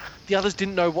 the others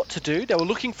didn't know what to do. They were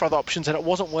looking for other options and it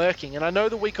wasn't working. And I know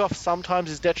the week off sometimes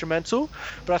is detrimental,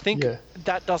 but I think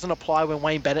that doesn't apply when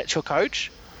Wayne Bennett's your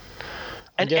coach.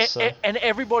 And, guess so. and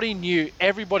everybody knew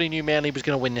Manly was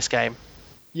going to win this game.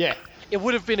 Yeah. It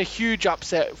would have been a huge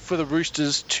upset for the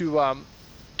Roosters to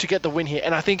get the win here.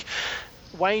 And I think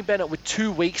Wayne Bennett with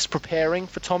 2 weeks preparing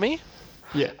for Tommy.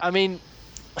 Yeah. I mean,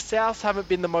 Souths haven't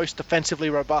been the most defensively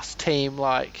robust team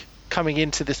like coming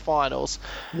into this finals,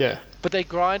 Yeah. but they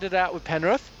grinded out with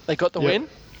Penrith. They got the win,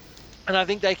 and I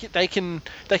think they can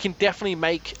definitely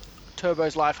make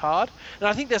Turbo's life hard. And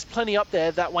I think there's plenty up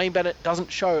there that Wayne Bennett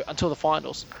doesn't show until the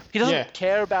finals. He doesn't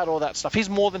care about all that stuff. He's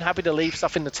more than happy to leave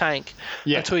stuff in the tank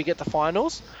until you get the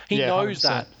finals. He knows 100%.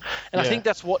 that. And I think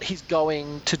that's what he's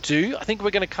going to do. I think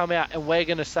we're going to come out and we're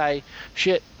going to say,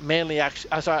 shit, Manly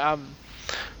actually...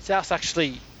 South's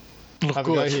actually... look Have a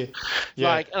go good. here.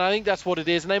 Yeah. And I think that's what it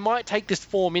is. And they might take this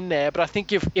form in there, but I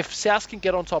think if South can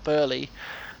get on top early,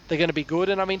 they're going to be good.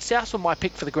 And I mean, South were my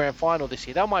pick for the grand final this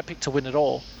year. They were my pick to win it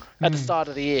all at the start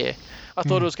of the year. I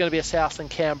thought it was going to be a South and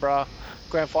Canberra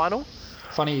grand final.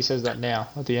 Funny he says that now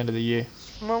at the end of the year.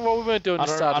 Well, we weren't doing the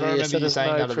start of the year, so there's no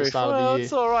that at the proof. start of the year.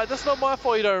 It's all right. That's not my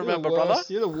fault you don't remember, brother.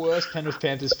 You're the worst Penrith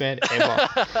Panthers fan ever.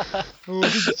 I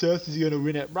think the South is going to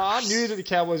win it. Bro, I knew that the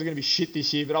Cowboys were going to be shit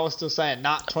this year, but I was still saying,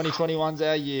 2021's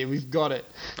our year. We've got it.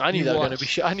 I knew they were going to be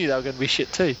shit. I knew they were going to be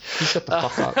shit too. You shut the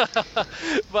fuck up.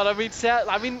 But I mean, South.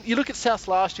 I mean, you look at South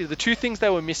last year. The two things they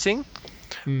were missing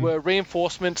were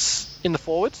reinforcements in the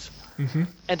forwards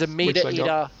and a meter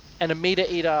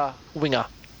eater winger.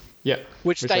 Yep.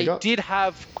 Which they did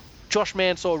have. Josh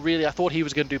Mansour, really, I thought he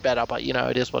was going to do better, but,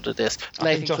 it is what it is.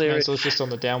 I think Josh Mansour's just on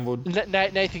the downward.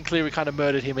 Nathan Cleary kind of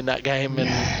murdered him in that game, and,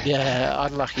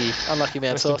 unlucky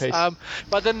Mansour.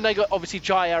 But then they got, obviously,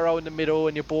 Jai Arrow in the middle,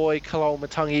 and your boy, Kalol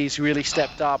Matungi's really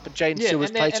stepped up, and Jaden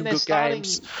Stewart's played some good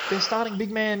games. Their starting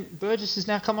big man, Burgess, is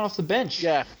now coming off the bench.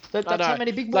 Yeah. That's how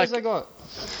many big boys they got.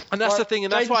 And that's the thing,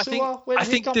 and that's why I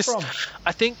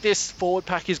think this forward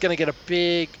pack is going to get a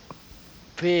big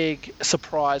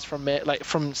surprise from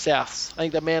Souths. I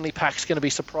think the Manly pack's going to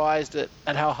be surprised at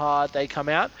how hard they come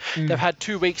out. They've had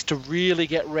 2 weeks to really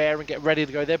get rare and get ready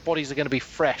to go. Their bodies are going to be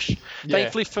fresh.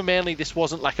 Thankfully for Manly, this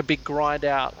wasn't like a big grind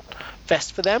out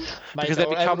fest for them. Because they're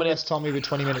becoming able to Tommy with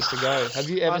 20 minutes to go. Have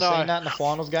you ever seen that in the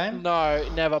finals game? No,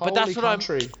 never. But that's what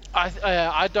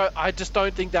I just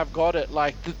don't think they've got it.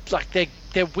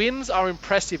 Their wins are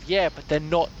impressive, but they're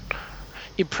not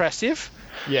impressive.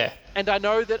 Yeah. And I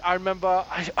know that I remember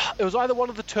it was either one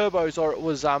of the Turbos or it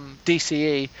was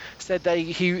DCE said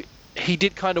he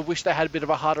did kind of wish they had a bit of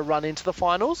a harder run into the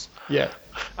finals. Yeah.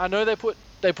 I know they put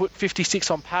 56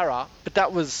 on Para, but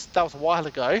that was a while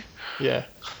ago. Yeah.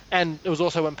 And it was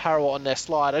also when Para were on their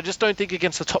slide. I just don't think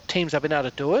against the top teams they've been able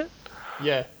to do it.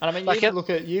 Yeah. And I mean,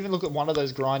 you even look at one of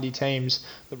those grindy teams,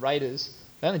 the Raiders.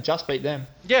 They only just beat them.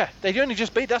 Yeah, they only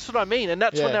just beat. That's what I mean, and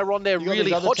that's when they're on their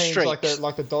really hot streaks.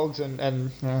 Like the Dogs and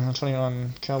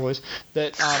 21 Cowboys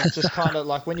that just kind of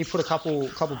like when you put a couple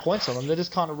points on them, they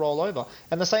just kind of roll over.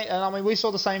 And I mean, we saw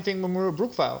the same thing when we were at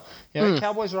Brookvale.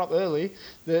 Cowboys were up early.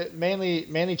 The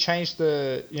Manly changed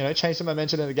the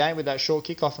momentum in the game with that short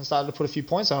kickoff and started to put a few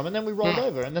points on them, and then we rolled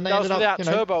over. And then they ended up without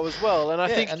Turbo as well. And I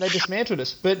think they dismantled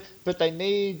us. But they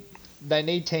need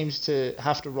teams to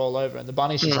have to roll over, and the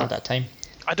Bunnies just aren't that team.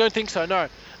 I don't think so, no.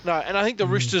 And I think the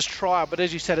Roosters try, but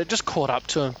as you said, it just caught up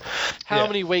to them. How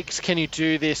many weeks can you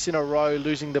do this in a row,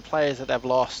 losing the players that they've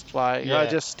lost? Verrills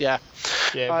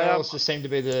just seemed to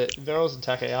be Verrills and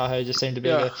Takeaho just seemed to be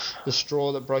the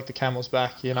straw that broke the camel's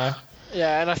back, Yeah,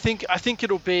 and I think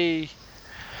it'll be...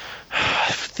 I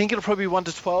think it'll probably be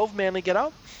 1-12, Manly get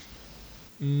up.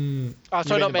 Sorry,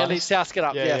 not Manly, South get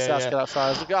up. South get up.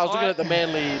 Sorry, I was looking at the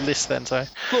Manly list then, so...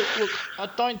 Look,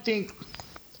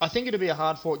 I think it'll be a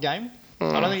hard-fought game.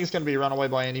 I don't think it's going to be a runaway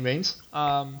by any means.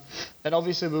 And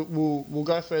obviously, we'll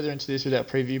go further into this with our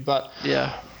preview. But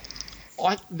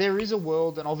there is a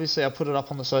world, and obviously I put it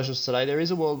up on the socials today, there is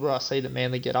a world where I see that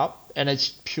Manly get up, and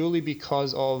it's purely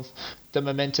because of the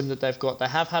momentum that they've got. They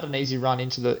have had an easy run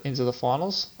into the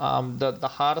finals. The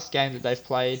hardest game that they've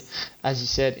played, as you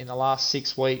said, in the last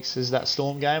 6 weeks is that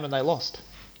Storm game, and they lost.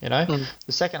 The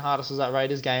second hardest was that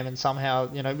Raiders game, and somehow,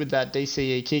 with that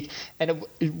DCE kick. And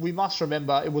we must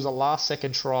remember it was a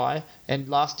last-second try and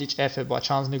last-ditch effort by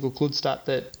Charles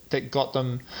Nickel-Kludstad that got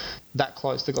them that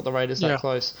close, that got the Raiders that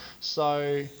close.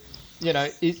 So,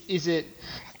 is it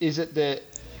that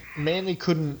Manly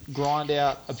couldn't grind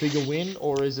out a bigger win,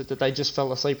 or is it that they just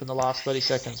fell asleep in the last 30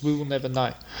 seconds? We will never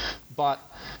know. But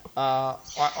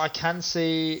I can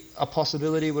see a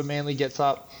possibility where Manly gets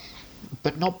up,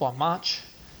 but not by much.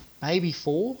 Maybe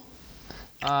 4.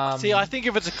 I think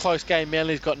if it's a close game,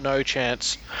 Manly's got no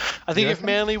chance. I think if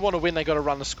Manly want to win, they got to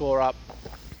run the score up.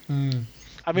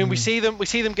 I mean, we see them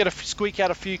squeak out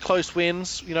a few close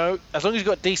wins. As long as you've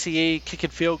got DCE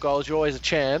kicking field goals, you're always a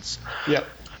chance. Yep.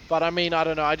 But I mean, I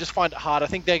don't know. I just find it hard. I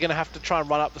think they're going to have to try and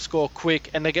run up the score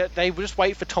quick, and they will just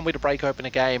wait for Tommy to break open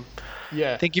a game.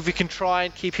 Yeah. I think if you can try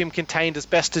and keep him contained as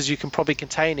best as you can probably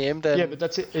contain him, then... Yeah, but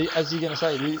that's it. As you're going to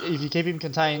say, if you keep him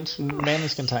contained,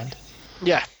 Manly's contained.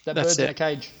 Yeah, that bird's in a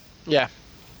cage. Yeah.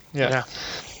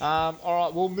 All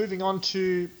right, well, moving on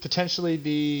to potentially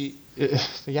the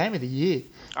game of the year.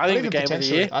 I think the even game of the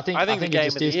potentially. year. I think the game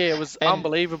just of the is. year was And-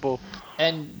 unbelievable.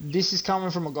 And this is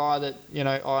coming from a guy that,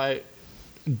 I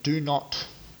do not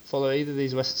follow either of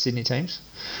these Western Sydney teams.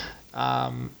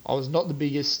 I was not the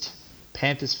biggest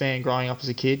Panthers fan growing up as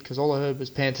a kid because all I heard was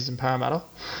Panthers and Parramatta.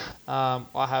 I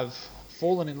have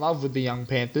fallen in love with the young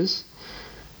Panthers,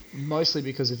 mostly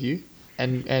because of you.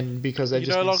 And because they've You're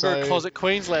just no been longer so... a closet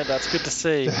Queenslander. It's good to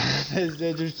see.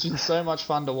 They've just been so much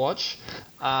fun to watch.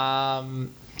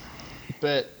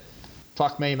 But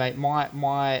fuck me, mate.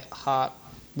 My heart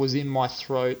was in my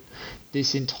throat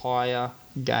this entire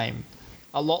game.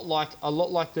 A lot like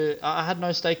I had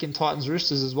no stake in Titans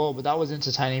Roosters as well, but that was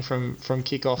entertaining from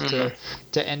kickoff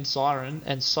to end siren,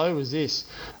 and so was this.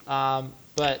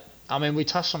 But I mean, we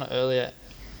touched on it earlier.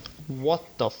 What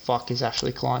the fuck is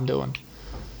Ashley Klein doing?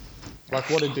 Like,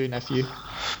 what a do, nephew.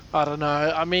 I don't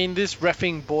know. I mean, this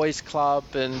reffing boys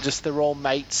club and just they're all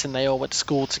mates and they all went to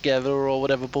school together or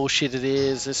whatever bullshit it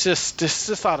is. It's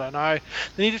just I don't know.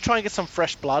 They need to try and get some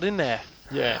fresh blood in there.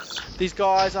 Yeah. These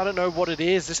guys, I don't know what it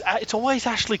is. It's always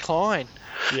Ashley Klein.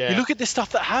 Yeah. You look at this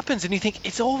stuff that happens and you think,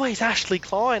 it's always Ashley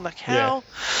Klein. Like, how? Yeah.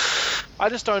 I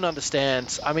just don't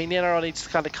understand. I mean, the NRL needs to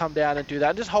kind of come down and do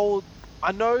that. And just hold...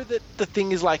 I know that the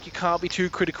thing is, like, you can't be too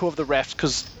critical of the refs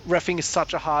because reffing is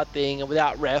such a hard thing, and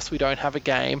without refs, we don't have a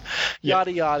game.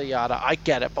 Yada, yada, yada. I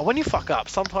get it. But when you fuck up,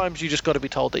 sometimes you just got to be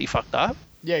told that you fucked up.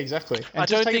 Yeah, exactly. And I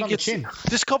just don't take it think on the it's chin.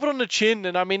 just cop it on the chin,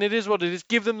 and I mean it is what it is.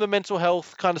 Give them the mental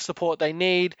health kind of support they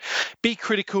need. Be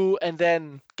critical, and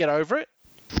then get over it.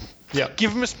 Yeah.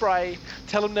 Give them a spray.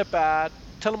 Tell them they're bad.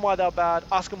 Tell them why they're bad.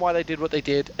 Ask them why they did what they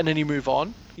did, and then you move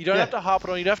on. You don't have to harp it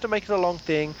on. You don't have to make it a long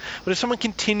thing. But if someone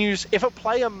continues, if a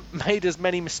player made as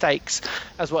many mistakes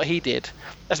as what he did,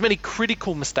 as many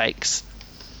critical mistakes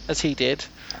as he did,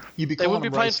 You'd be they wouldn't be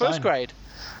calling him playing Ray Stone. first grade.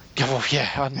 Well,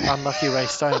 yeah, unlucky Ray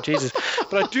Stone, Jesus.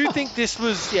 But I do think this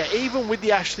was, even with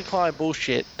the Ashley Klein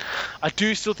bullshit, I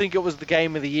do still think it was the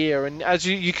game of the year. And as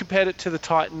you compared it to the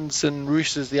Titans and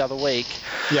Roosters the other week,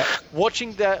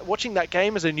 watching that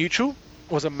game as a neutral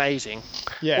was amazing.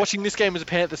 Yeah. Watching this game as a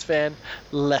Panthers fan,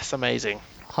 less amazing.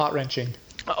 Heart-wrenching.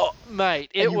 Oh,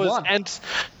 mate, it And you was, won. and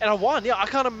I won. Yeah, I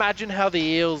can't imagine how the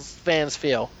Eels fans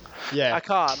feel. Yeah. I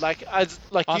can't. I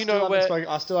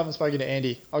still haven't spoken to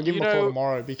Andy. I'll give him a call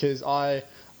tomorrow because I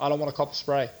don't want to cop a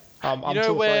spray. I'm too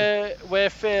afraid.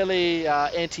 we're fairly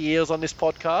anti-Eels on this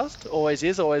podcast. Always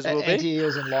is, always will be.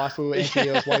 Anti-Eels in life. We were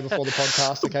anti-Eels way before the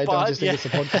podcast. Okay, don't just think it's the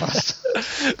podcast.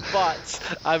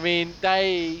 But I mean,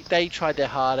 they tried their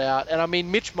heart out, and I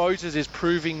mean, Mitch Moses is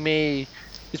proving me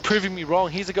wrong.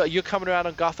 He's a guy. You're coming around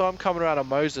on Gutho. I'm coming around on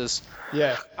Moses.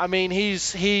 Yeah. I mean,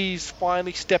 he's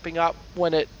finally stepping up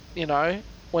when it's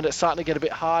starting to get a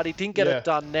bit hard. He didn't get it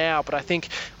done now, but I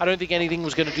don't think anything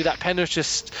was going to do that. Penrith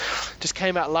just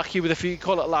came out lucky with a few.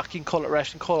 Call it lucky, and call it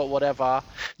rash, and call it whatever.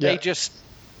 Yeah.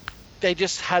 They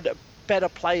just had better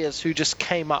players who just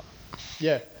came up.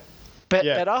 Yeah.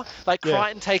 Better. Like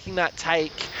Crichton taking that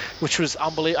take, which was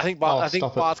unbelievable. I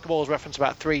think basketball was referenced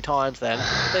about 3 times then.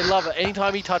 They love it.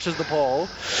 Anytime he touches the ball,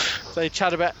 they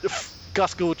chat about...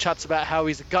 Gus Gould chats about how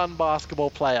he's a gun basketball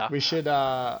player. We should,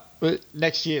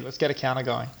 next year, let's get a counter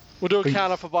going. We'll do a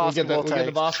counter for basketball. We'll get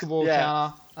the basketball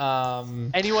counter.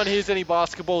 Anyone hears any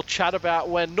basketball chat about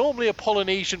when normally a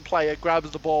Polynesian player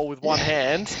grabs the ball with one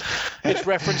hand, it's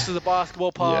referenced as a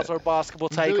basketball pass or a basketball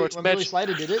take, or it's when Billy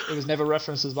Slater did it was never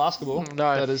referenced as basketball.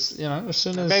 No. That is, as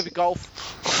soon as... Maybe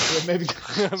golf. Maybe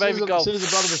golf. As soon as the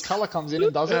brother with colour comes in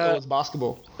and does it, it's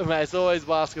basketball. Mate, it's always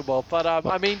basketball. But,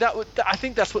 I mean, I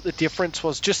think that's what the difference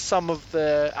was, just some of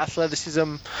the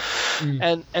athleticism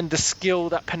and the skill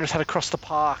that Penrith had across the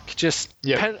park.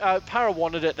 Para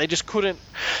wanted it. They just couldn't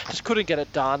get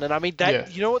it done. And I mean,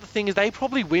 you know what the thing is? They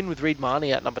probably win with Reid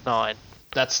Marnie at number 9.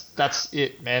 That's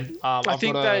it, man. I've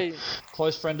got a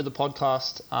close friend of the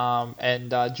podcast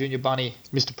and Junior Bunny,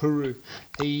 Mr. Puru.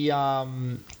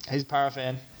 He's a Para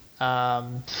fan.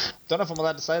 Don't know if I'm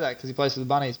allowed to say that because he plays for the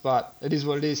Bunnies, but it is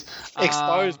what it is.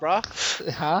 Exposed,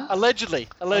 bruh. Huh? Allegedly.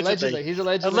 He's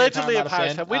allegedly a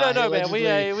Para fan. We don't know, man. We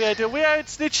ain't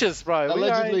snitches, bro.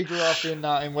 Allegedly grew up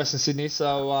in Western Sydney,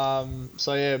 so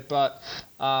yeah. But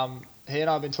he and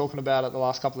I have been talking about it the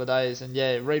last couple of days, and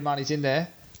Reid Marnie's in there.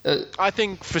 I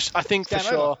think for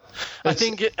sure. I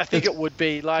think it would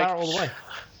be like all the way.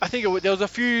 I think there was a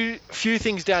few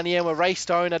things down the end where Ray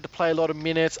Stone had to play a lot of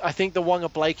minutes. I think the Wonga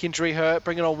Blake injury hurt,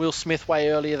 bringing on Will Smith way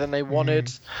earlier than they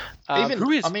wanted.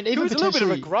 Who is a little bit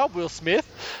of a grub, Will Smith.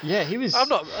 Yeah, he was.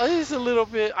 He's a little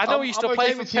bit. I know he used to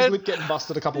play for with his lip getting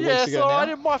busted a couple of weeks ago.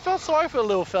 So I felt sorry for the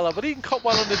little fella, but he can cop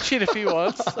one on the chin if he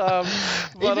wants. But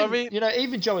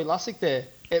even Joey Lussick there,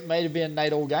 it may have been a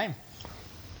Nate all game.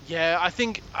 Yeah, I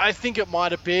think it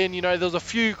might have been. You know, there was a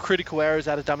few critical errors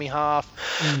out of dummy half,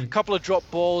 a couple of drop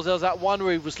balls. There was that one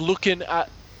where he was looking at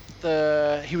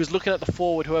the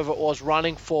forward, whoever it was,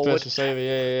 running forward. First receiver,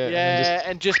 yeah. Yeah,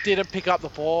 and just didn't pick up the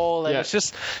ball. And it's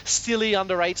just silly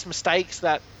under 8s mistakes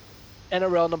that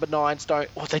NRL number 9s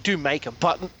don't. Well, they do make them,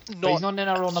 but not. But he's not an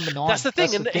NRL number 9. That's the thing.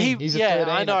 He's a 13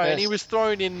 I know, at and he best. was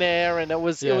thrown in there, and it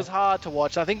was hard to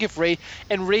watch. I think if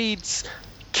Reed's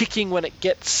kicking when it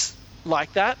gets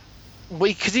like that,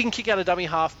 because he can kick out a dummy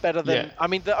half better than. Yeah. I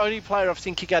mean, the only player I've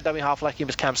seen kick out dummy half like him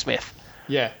is Cam Smith.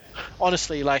 Yeah.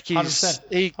 Honestly, like he's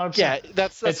 100%. yeah,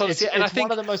 that's It's and I think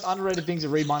one of the most underrated things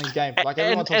of Reed Mining's game. Like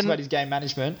everyone talks about his game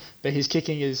management, but his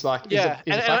kicking is like is a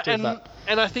factor of that.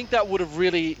 And I think that would have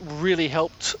really, really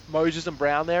helped Moses and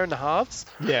Brown there in the halves.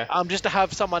 Yeah. Just to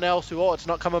have someone else who, it's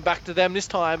not coming back to them this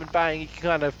time, and bang, you can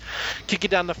kind of kick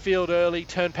it down the field early,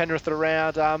 turn Penrith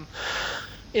around.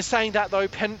 In saying that though,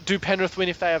 do Penrith win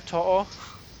if they have To'o?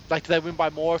 Like, do they win by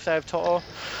more if they have To'o?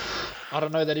 I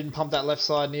don't know. They didn't pump that left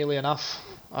side nearly enough.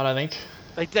 I don't think.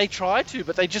 They tried to,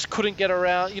 but they just couldn't get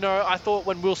around. You know, I thought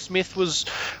when Will Smith was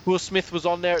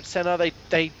on there at centre,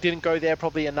 they didn't go there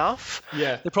probably enough.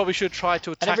 Yeah. They probably should try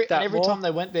to attack that and every more. time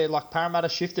they went there, like Parramatta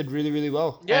shifted really, really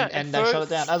well. Yeah, and they shut it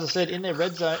down. As I said, in the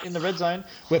red zone,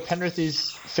 where Penrith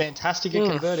is fantastic at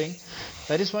converting,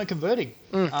 they just weren't converting.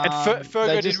 And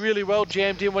Fergo did really well.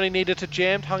 Jammed in when he needed to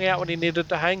jam, hung out when he needed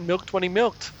to hang, milked when he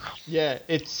milked. Yeah,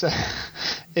 I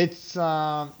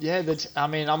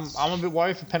mean, I'm a bit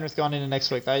worried for Penrith going into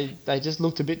next week. They just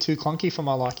looked a bit too clunky for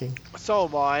my liking. So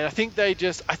am I. I think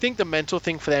the mental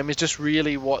thing for them is just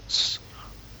really what's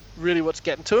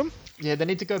getting to them. Yeah, they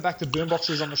need to go back to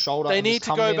boomboxes on the shoulder. They need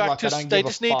to go back to. They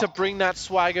just need to fuck. bring that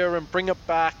swagger and bring it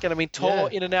back. And I mean, Tor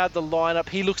in and out of the lineup,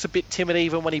 he looks a bit timid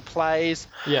even when he plays.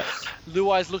 Yeah.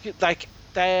 Luai's looking like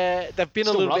they've been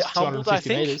a little bit humbled. I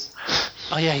think. Meters.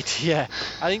 Oh yeah.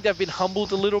 I think they've been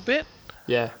humbled a little bit.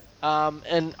 Yeah.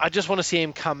 And I just want to see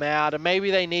him come out, and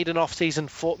maybe they need an off-season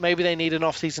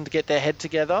to get their head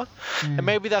together, and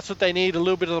maybe that's what they need, a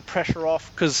little bit of the pressure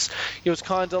off, because it was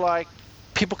kind of like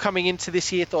people coming into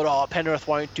this year thought, Penrith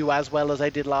won't do as well as they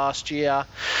did last year,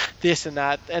 this and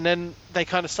that, and then they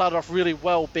kind of started off really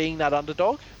well being that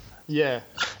underdog. Yeah.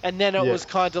 And then it was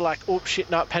kind of like, oh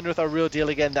shit, no, Penrith are a real deal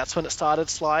again. That's when it started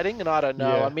sliding, and I don't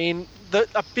know. Yeah. I mean,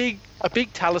 a big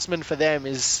talisman for them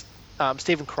is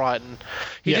Stephen Crichton.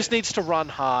 He just needs to run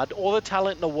hard. All the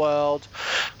talent in the world.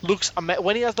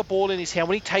 When he has the ball in his hand,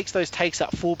 when he takes those takes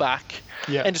at fullback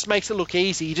and just makes it look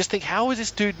easy, you just think, how is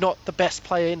this dude not the best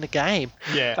player in the game?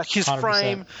 Yeah, like his 100%.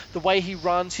 Frame, the way he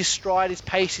runs, his stride, his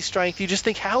pace, his strength. You just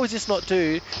think, how is this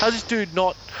dude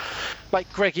not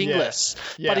like Greg Inglis?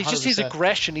 But he's just 100%. His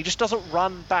aggression. He just doesn't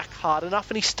run back hard enough,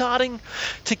 and he's starting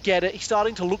to get it. He's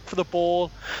starting to look for the ball.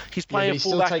 He's playing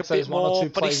fullback a bit more,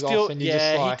 but he's still he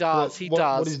does.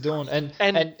 What he's doing,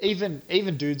 and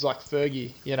even dudes like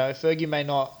Fergie, you know, Fergie may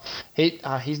not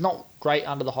he's not great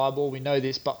under the high ball. We know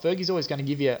this, but Fergie's always going to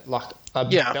give you like a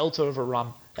belter of a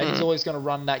run. And he's always going to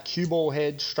run that cue ball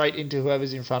head straight into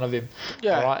whoever's in front of him.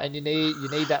 Yeah. All right. And you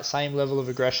need that same level of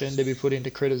aggression to be put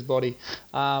into Critter's body.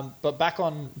 But back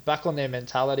on their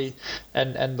mentality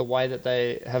and the way that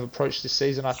they have approached this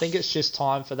season, I think it's just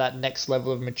time for that next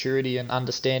level of maturity and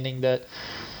understanding that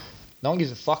no one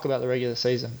gives a fuck about the regular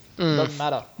season. It doesn't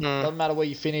matter. It doesn't matter where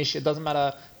you finish. It doesn't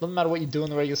matter what you do in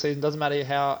the regular season. It doesn't matter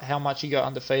how much you go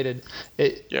undefeated.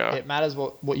 It matters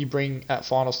what you bring at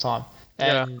finals time.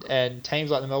 And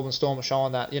teams like the Melbourne Storm are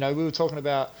showing that. You know, we were talking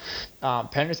about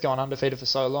Penrith going undefeated for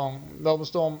so long. Melbourne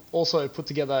Storm also put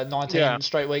together 19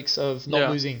 straight weeks of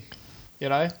not losing. You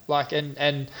know, like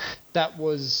and that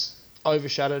was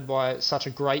overshadowed by such a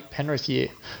great Penrith year.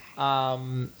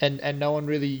 And no one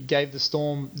really gave the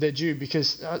Storm their due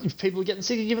because people are getting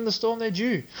sick of giving the Storm their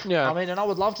due. Yeah. I mean, and I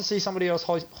would love to see somebody else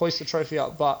hoist the trophy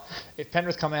up, but if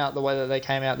Penrith come out the way that they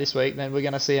came out this week, then we're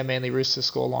going to see a Manly Roosters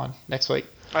scoreline next week.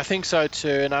 I think so too,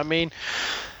 and I mean,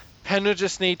 Penrith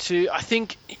just need to. I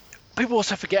think people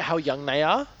also forget how young they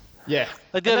are. Yeah,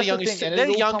 like they're the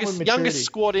youngest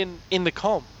squad in the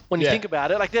comp. When you think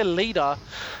about it, like their leader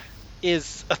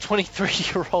is a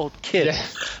 23-year-old kid. Yeah.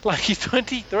 Like he's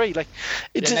 23. Like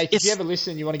Nate, if you ever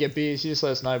listen, you want to get beers, you just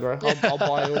let us know, bro. I'll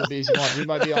buy all the beers you want. You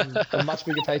might be on a much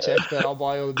bigger paycheck, but I'll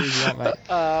buy all the beers you want, mate.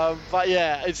 But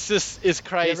yeah, it's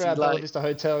crazy. If you're ever at just a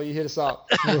hotel, you hit us up.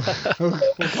 We'll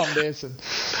come dancing.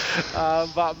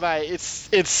 But mate,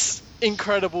 it's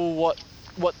incredible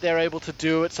what they're able to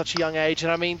do at such a young age,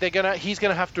 and I mean he's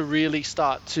gonna have to really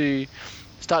start to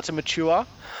mature.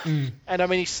 And I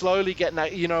mean, he's slowly getting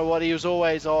that. You know what? He was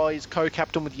always he's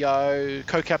co-captain with Yo.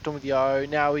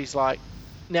 Now he's like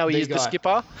Now he The is the guy.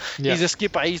 skipper. Yeah. He's a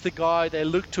skipper. He's the guy. They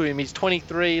look to him. He's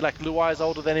 23. Like Luai's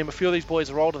older than him. A few of these boys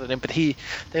are older than him, but they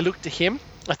look to him.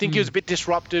 I think he was a bit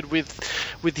disrupted with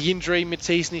the injury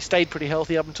mid-season. He stayed pretty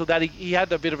healthy up until that. He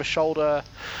had a bit of a shoulder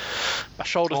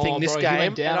thing this bro, game. He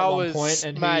went down and at I one was, point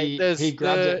and mate, he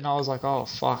grabbed it and I was like, oh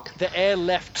fuck. The air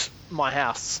left my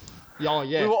house. Oh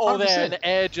yeah. We were all 100%. there, and the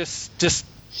air just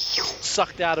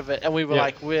sucked out of it, and we were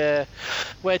like, we're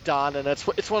done. And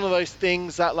it's one of those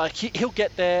things that like he'll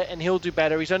get there and he'll do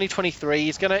better. He's only 23.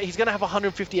 He's gonna have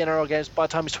 150 NRL games by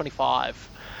the time he's 25.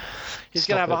 He's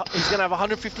gonna have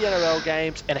 150 NRL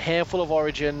games and a handful of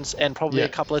Origins and probably a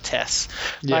couple of tests.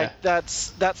 Yeah. Like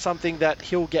that's something that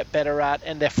he'll get better at,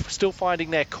 and they're still finding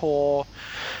their core.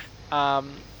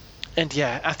 And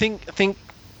yeah, I think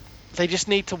they just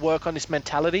need to work on this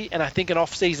mentality, and I think an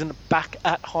off-season back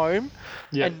at home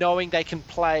and knowing they can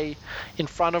play in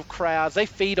front of crowds, they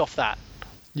feed off that.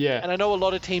 Yeah. And I know a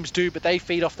lot of teams do, but they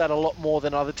feed off that a lot more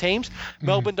than other teams.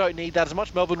 Melbourne don't need that as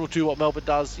much. Melbourne will do what Melbourne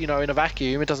does, in a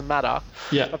vacuum. It doesn't matter.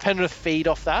 Yeah. But Penrith feed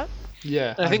off that.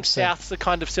 Yeah. And I think 100%. Souths are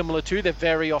kind of similar too. They're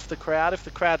very off the crowd. If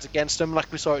the crowd's against them, like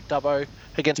we saw at Dubbo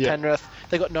against Penrith,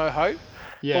 they got no hope.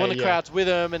 Yeah, but when the crowd's with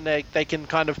them and they can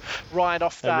kind of ride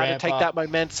off that and take that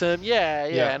momentum, yeah.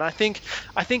 And I think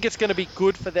it's going to be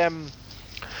good for them,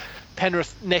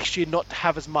 Penrith, next year not to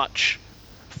have as much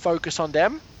focus on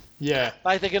them. Yeah.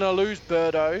 Like they're going to lose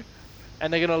Birdo,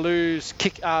 and they're going to lose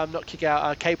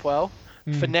Capewell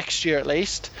for next year at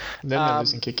least. And then they're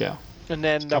losing kick out. And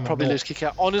then they'll probably lose kick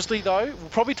out. Honestly, though, we'll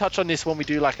probably touch on this when we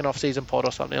do like an off-season pod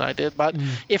or something like that. But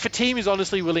if a team is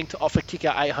honestly willing to offer kick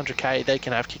out 800k, they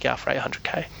can have kick out for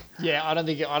 800k. Yeah, I don't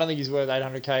think he's worth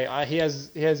 800k. He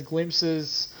has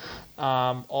glimpses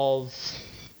of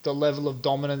the level of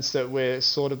dominance that we're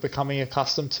sort of becoming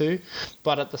accustomed to,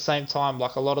 but at the same time,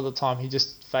 like a lot of the time, he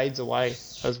just fades away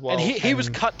as well. And he was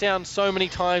cut down so many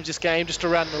times this game, just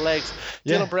around the legs.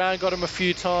 Dylan Brown got him a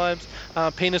few times.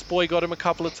 Penis Boy got him a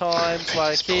couple of times.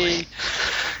 Like he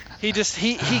does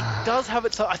have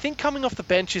it. So I think coming off the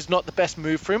bench is not the best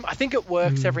move for him. I think it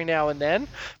works every now and then,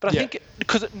 but I think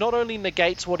because it not only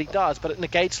negates what he does, but it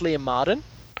negates Liam Martin.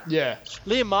 Yeah.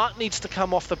 Liam Martin needs to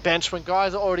come off the bench when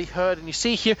guys are already hurt, and you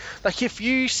see here, like if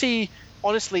you see,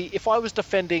 honestly, if I was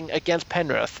defending against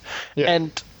Penrith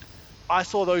and I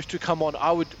saw those two come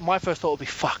on, my first thought would be,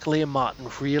 fuck, Liam Martin,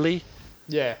 really?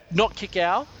 Yeah. Not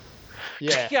Kikau.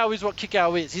 Yeah. Kikau is what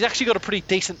Kikau is. He's actually got a pretty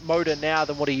decent motor now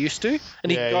than what he used to,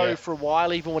 and he can go for a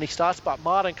while even when he starts. But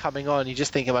Martin coming on, you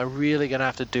just think, am I really going to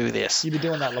have to do this? You'd be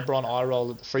doing that LeBron eye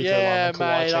roll at the free throw line when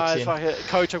Kawhi checks in. Like,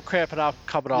 coach, I'm cramping up,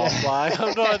 coming off. Like,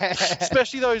 I'm not,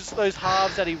 especially those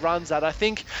halves that he runs at. I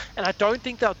think, and I don't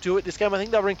think they'll do it this game. I think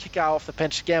they'll bring Kikau off the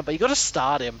bench again, but you got to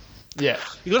start him. Yeah.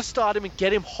 You got to start him and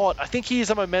get him hot. I think he is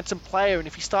a momentum player, and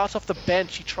if he starts off the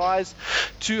bench, he tries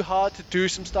too hard to do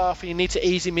some stuff, and you need to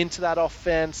ease him into that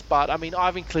offense. But I mean,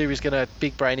 Ivan Cleary's going to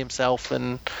big brain himself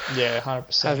and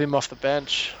 100%. have him off the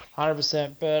bench.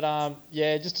 100%. But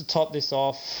just to top this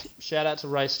off, shout out to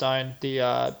Ray Stone,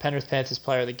 the Penrith Panthers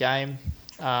player of the game.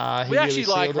 We actually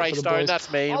like Ray Stone.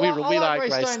 That's me. We like Ray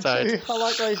Stone too. I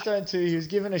like Ray Stone too. He was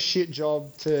given a shit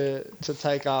job to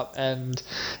take up, and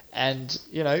when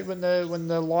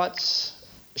the lights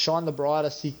shine the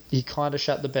brightest, he kind of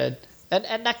shut the bed,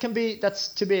 and that's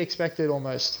to be expected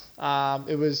almost.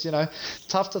 It was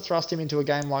tough to thrust him into a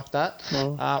game like that,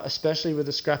 especially with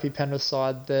a scrappy Penrith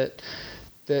side that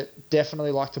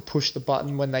definitely like to push the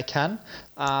button when they can.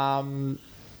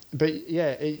 But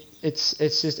yeah,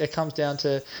 it comes down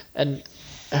to, and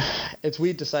it's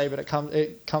weird to say, but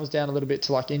it comes down a little bit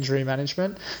to like injury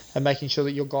management and making sure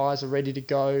that your guys are ready to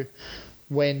go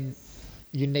when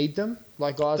you need them.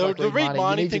 Like guys like the Reed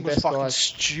Marnie thing was fucking guys.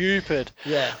 Stupid.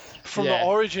 Yeah. From the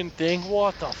Origin thing,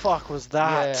 what the fuck was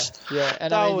that? Yeah.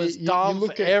 And that was dumb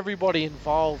for everybody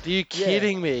involved. Are you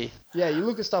kidding me? Yeah, you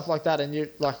look at stuff like that and you're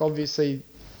like, obviously,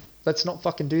 let's not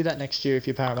fucking do that next year if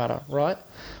you're Parramatta, right?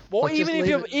 Well, like, even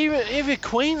if you're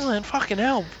Queensland, fucking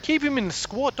hell, keep him in the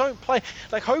squad. Don't play.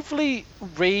 Like, hopefully,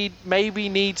 Reed maybe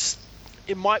needs.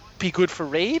 It might be good for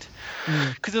Reed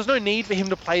because there's no need for him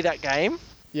to play that game.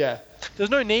 Yeah. There's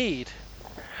no need.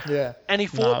 Yeah. And he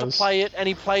fought to play it, and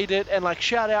he played it, and like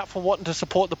shout out for wanting to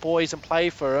support the boys and play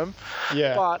for them.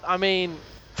 Yeah. But I mean,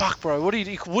 fuck, bro, what do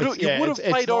you would have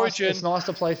played Origin? It's nice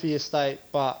to play for your state,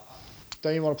 but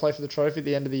don't you want to play for the trophy at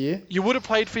the end of the year? You would have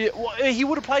played for your. Well, he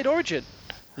would have played Origin.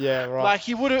 Yeah, right. Like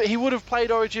he would have played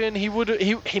Origin. He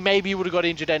maybe would have got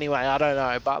injured anyway. I don't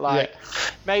know, but like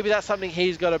maybe that's something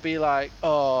he's got to be like.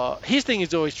 Oh, his thing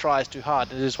is always tries too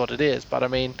hard. It is what it is. But I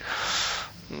mean,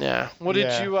 yeah. What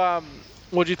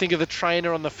did you think of the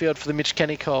trainer on the field for the Mitch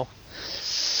Kenny call?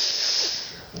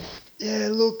 Yeah,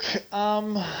 look,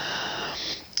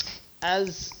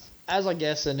 as I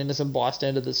guess an innocent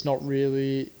bystander that's not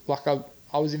really like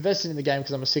I was invested in the game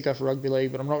because I'm a sicko for rugby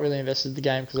league, but I'm not really invested in the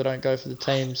game because I don't go for the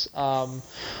teams. I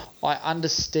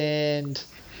understand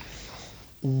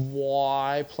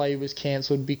why play was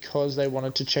cancelled because they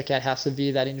wanted to check out how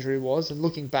severe that injury was, and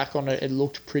looking back on it, it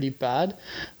looked pretty bad.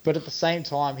 But at the same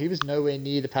time, he was nowhere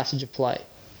near the passage of play.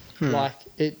 Like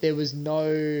there was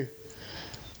no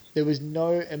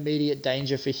immediate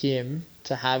danger for him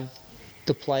to have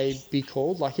the play be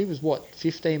called. Like he was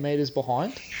 15 meters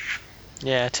behind.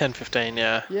 Yeah, 10, 15,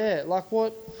 yeah. Yeah, like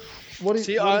what is...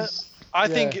 See, I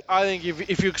think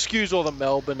if you excuse all the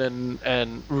Melbourne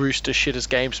and Rooster shit as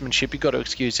gamesmanship, you've got to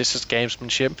excuse this as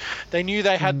gamesmanship. They knew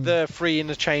they had the free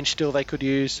interchange still they could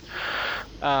use.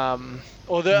 I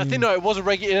think, no, it was it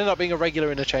ended up being a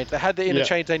regular interchange. They had the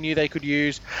interchange they knew they could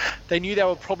use. They knew they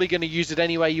were probably going to use it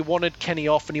anyway. You wanted Kenny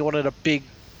off and you wanted a big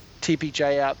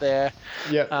TPJ out there.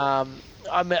 Yeah.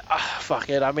 Fuck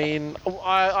it. I mean,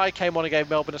 I came on and gave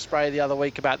Melbourne a spray the other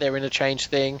week about their interchange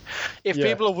thing. If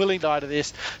people are willing to die to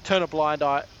this, turn a blind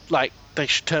eye. Like they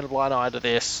should turn a blind eye to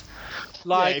this.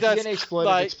 Like if you're gonna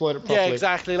exploit it properly. Yeah,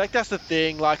 exactly. Like that's the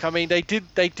thing. Like I mean, they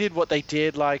did what they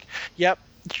did. Like, yep,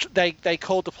 they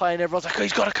called the play and everyone's like, oh,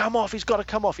 he's got to come off. He's got to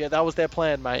come off. Yeah, that was their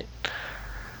plan, mate.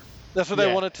 That's what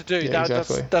they wanted to do. Yeah,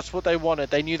 exactly. That's what they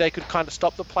wanted. They knew they could kind of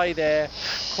stop the play there,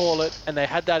 call it, and they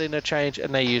had that interchange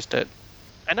and they used it.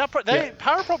 And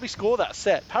Para probably scored that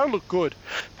set. Para looked good.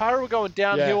 Para were going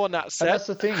downhill on that set. And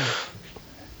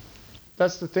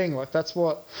that's the thing. Like that's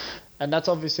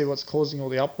obviously what's causing all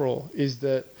the uproar is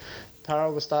that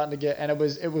Para was starting to get, and it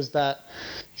was that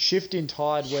shift in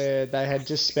tide where they had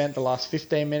just spent the last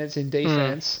 15 minutes in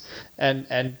defense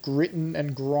and gritting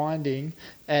and grinding,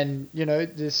 and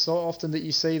there's so often that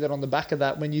you see that on the back of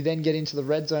that when you then get into the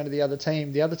red zone of the other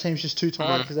team's just too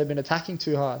tired because they've been attacking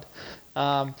too hard.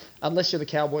 Unless you're the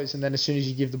Cowboys, and then as soon as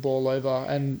you give the ball over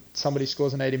and somebody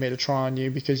scores an 80-meter try on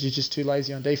you because you're just too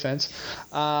lazy on defense.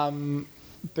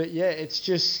 But yeah, it's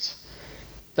just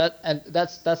that, and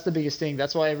that's the biggest thing.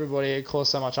 That's why everybody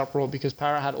caused so much uproar, because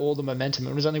Para had all the momentum.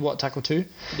 It was only tackle 2.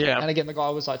 Yeah. And again, the guy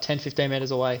was like 10, 15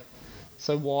 meters away.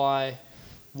 So why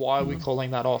are we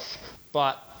calling that off?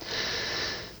 But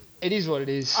it is what it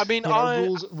is. I mean,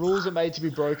 rules are made to be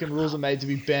broken. Rules are made to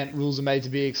be bent. Rules are made to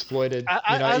be exploited.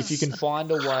 If you can find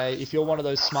a way, if you're one of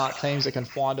those smart teams that can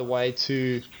find a way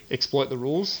to exploit the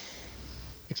rules,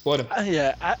 exploit them.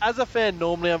 Yeah, as a fan,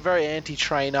 normally I'm very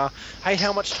anti-trainer. Hate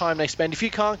how much time they spend. If you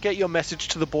can't get your message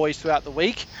to the boys throughout the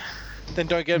week, then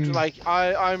don't get them.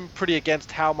 I'm pretty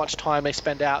against how much time they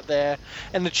spend out there.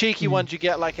 And the cheeky ones you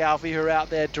get, like Alfie, who are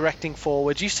out there directing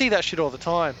forwards. You see that shit all the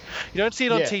time. You don't see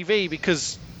it on TV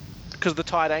because of the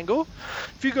tight angle.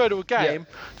 If you go to a game,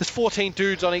 there's 14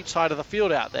 dudes on each side of the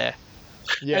field out there.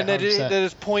 Yeah, and they're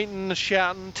just pointing,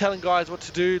 shouting, telling guys what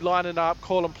to do, lining up,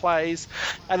 calling plays.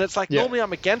 And it's like, normally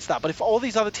I'm against that. But if all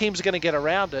these other teams are going to get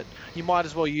around it, you might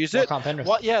as well use it. Like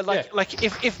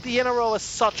if the NRL has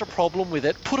such a problem with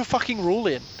it, put a fucking rule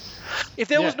in. If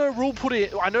there was no rule put in,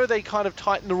 I know they kind of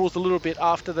tightened the rules a little bit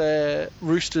after the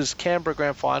Roosters Canberra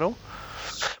grand final.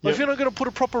 But if you're not going to put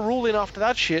a proper rule in after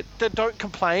that shit, then don't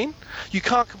complain. You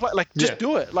can't complain. Just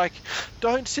do it.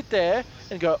 Don't sit there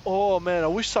and go, oh, man, I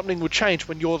wish something would change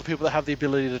when you're the people that have the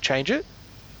ability to change it.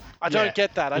 I don't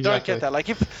get that. I don't get that.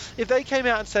 If they came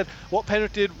out and said, what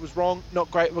Penrith did was wrong,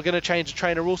 not great, we're going to change the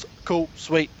trainer rules, cool,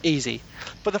 sweet, easy.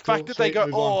 But the fact that they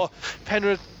go,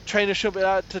 Penrith trainers shouldn't be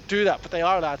allowed to do that, but they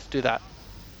are allowed to do that.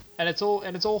 And it's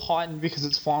all heightened because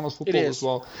it's finals football as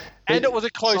well. And it was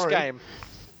a close game.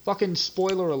 Fucking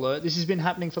spoiler alert, this has been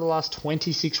happening for the last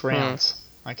 26 rounds,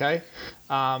 okay?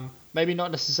 Maybe not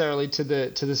necessarily to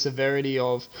the severity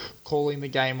of calling the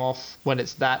game off when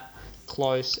it's that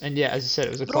close. And yeah, as you said, it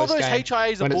was a close game. But all those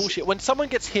HIAs are bullshit. When someone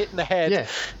gets hit in the head,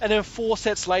 and then 4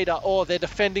 sets later, they're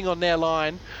defending on their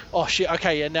line. Oh shit,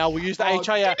 okay, now we'll use the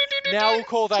HIA. Now we'll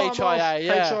call the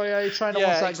HIA. HIA,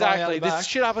 exactly. This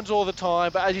shit happens all the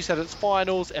time, but as you said, it's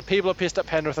finals and people are pissed at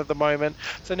Penrith at the moment.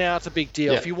 So now it's a big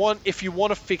deal. If you want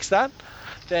to fix that,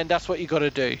 then that's what you got to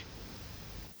do.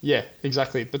 Yeah,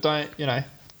 exactly. But don't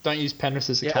use Penrith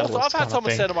as a catalyst. Also, I've had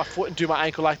someone stand on my foot and do my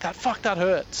ankle like that. Fuck, that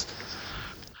hurts.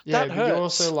 Yeah, but you're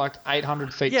also like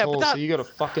 800 feet tall, so you got a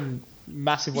fucking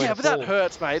massive way to fall. Yeah, but that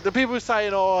hurts, mate. The people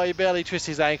saying, oh, he barely twists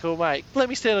his ankle, mate. Let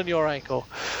me stand on your ankle.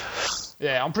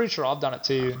 Yeah, I'm pretty sure I've done it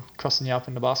too, crossing you up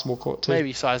in the basketball court too.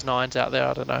 Maybe size 9s out there,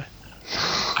 I don't know.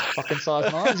 Fucking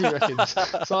size 9s, you reckon?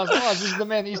 Size 9s, this is the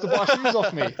man that used to buy shoes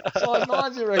off me. Size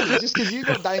 9s, you reckon? Just because you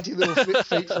got dainty little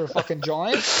feet for a fucking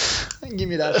giant? Don't give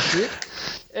me that shit.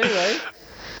 Anyway,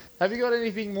 have you got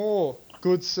anything more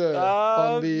good sir,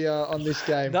 on this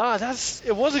game? No,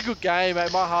 it was a good game,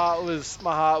 mate. My heart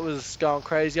was going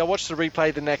crazy. I watched the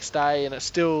replay the next day, and it's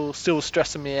still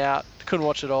stressing me out. Couldn't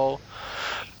watch it all.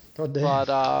 God damn.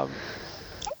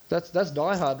 But that's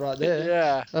Die Hard right there.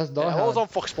 yeah, That's Die Hard. Hard. It was on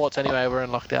Fox Sports anyway. We're in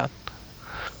lockdown.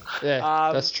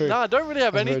 Yeah, that's true. No, I don't really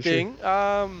have That's very anything.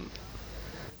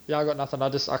 Yeah, I got nothing. I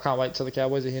can't wait till the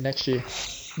Cowboys are here next year.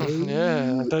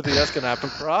 Yeah, I don't think that's gonna happen,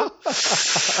 bro.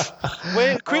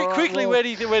 Quickly, well- where do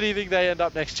you think they end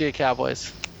up next year,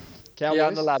 Cowboys? Cowboys. Yeah,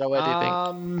 on the ladder. Where do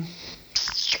you think?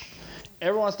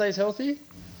 Everyone stays healthy.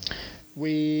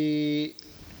 We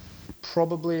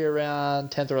probably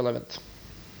around 10th or 11th.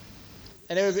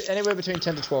 Anywhere between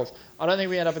 10 to 12. I don't think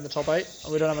we end up in the top 8.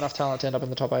 We don't have enough talent to end up in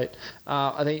the top 8.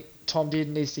 I think Tom Dearden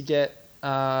needs to get,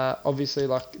 obviously,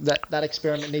 like that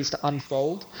experiment needs to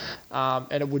unfold.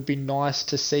 And it would be nice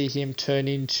to see him turn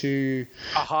into...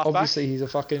 A halfback? Obviously, he's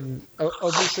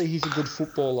a good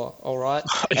footballer, all right?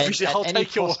 I'll any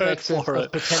take your word prospects for of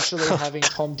it. potentially having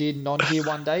Tom Dearden on here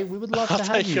one day, we would love to have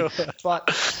take you. your word.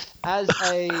 But as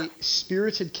a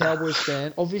spirited Cowboys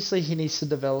fan, obviously he needs to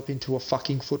develop into a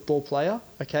fucking football player,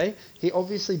 okay? He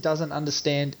obviously doesn't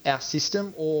understand our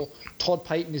system, or Todd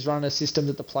Payton is running a system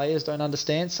that the players don't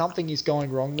understand. Something is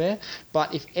going wrong there.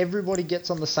 But if everybody gets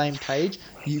on the same page,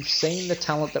 you've seen the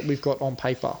talent that we've got on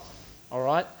paper, all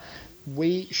right?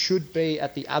 We should be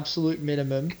at the absolute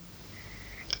minimum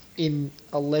in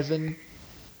 11,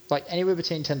 like anywhere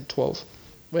between 10 to 12.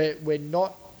 We're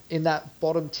not in that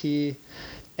bottom tier,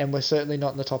 and we're certainly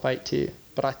not in the top 8 tier.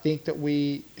 But I think that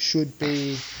we should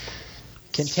be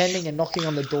contending and knocking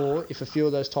on the door if a few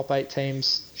of those top 8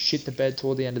 teams shit the bed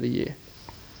toward the end of the year.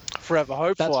 Forever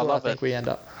hopeful. That's I where I love think it. we end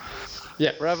up.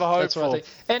 Yeah, Forever that's what I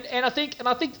hopeful. think. And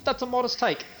I think that's a modest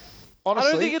take. I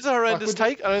Honestly, don't think it's a horrendous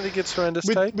take.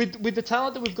 With the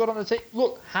talent that we've got on the team.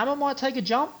 Look, Hammer might take a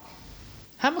jump.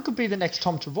 Hammer could be the next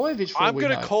Tom Trbojevic. I'm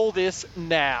going to call this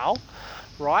now,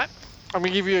 right? I'm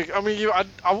going to give you. I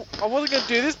wasn't going to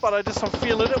do this, but I'm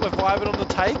feeling it. We're vibing on the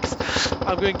takes.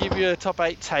 I'm going to give you a top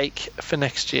 8 take for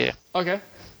next year. Okay,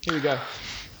 here we go.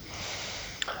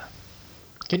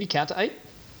 Can you count to 8?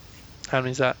 How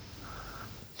many is that?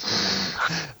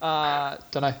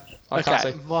 Don't know. I can't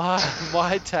see.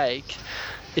 My take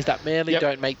is that Manly Yep.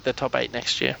 don't make the top 8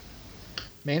 next year.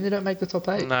 Man, they don't make the top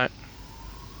 8. No.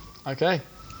 Okay.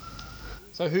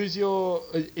 So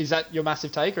is that your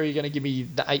massive take, or are you going to give me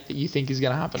the 8 that you think is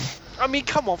going to happen? I mean,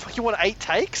 come on, you want 8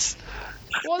 takes?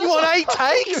 Well, You want 8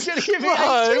 takes? You're going to give me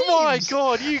Oh 8 my teams.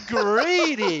 god, you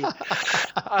greedy!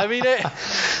 I mean,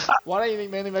 Why don't you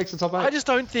think Manly makes the top 8? I just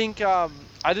don't think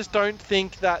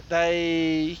that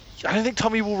they. I don't think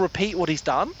Tommy will repeat what he's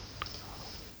done.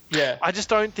 Yeah. I just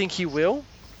don't think he will.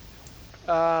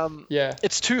 Yeah.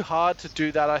 It's too hard to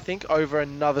do that, I think, over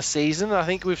another season. I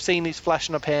think we've seen these flash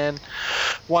in a pan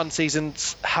one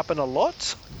seasons happen a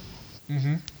lot.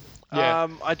 Mm-hmm. Yeah.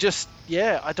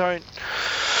 I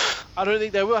don't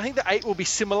think they will. I think the 8 will be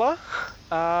similar.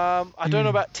 I don't know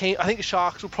about team. I think the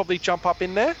Sharks will probably jump up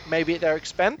in there, maybe at their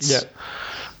expense.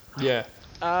 Yeah.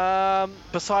 Yeah.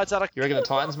 Besides that, You reckon the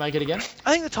Titans make it again?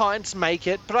 I think the Titans make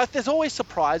it, but there's always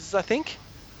surprises, I think.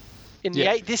 In the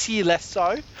Yeah. 8 this year, less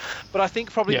so. But I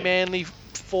think probably Yeah. Manly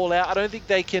fall out. I don't think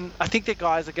they can. I think the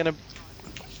guys are going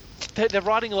to. They're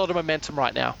riding a lot of momentum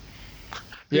right now.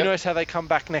 Who Yep. knows how they come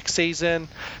back next season?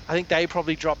 I think they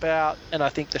probably drop out, and I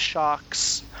think the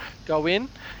Sharks go in.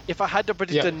 If I had to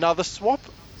predict Yep. another swap,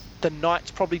 the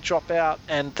Knights probably drop out,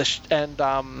 and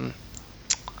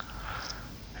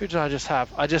who did I just have?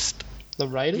 The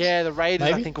Raiders? Yeah, the Raiders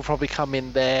Maybe? I think will probably come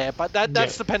in there, but that's Yeah.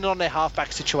 dependent on their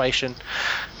halfback situation.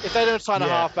 If they don't sign a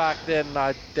Yeah. halfback, then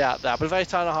I doubt that. But if they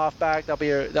sign a halfback,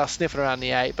 they'll sniff it around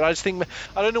the 8. But I just think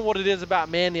I don't know what it is about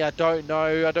Manly. I don't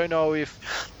know. I don't know if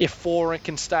Foran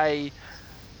can stay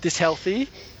this healthy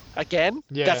again.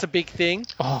 Yeah. That's a big thing.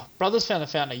 Oh, Brothers found a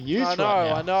fountain of youth I know,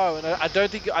 right now. and I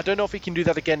don't know if he can do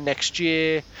that again next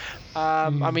year. I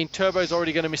mean, Turbo's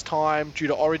already going to miss time due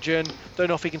to Origin. Don't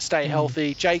know if he can stay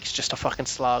healthy. Jake's just a fucking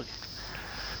slug.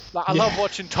 Like, I love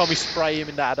watching Tommy spray him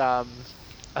in that.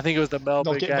 I think it was the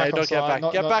Melbourne get game. back Not on get side, back.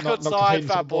 not- Get not- back not- on not side, competing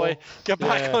for fat the boy. ball. Get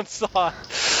back Yeah. on side.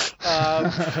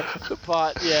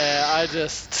 But yeah,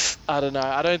 I don't know.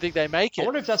 I don't think they make I it.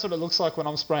 wonder if that's what it looks like when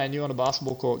I'm spraying you on a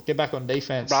basketball court. Get back on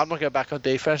defense. Bro, I'm not going back on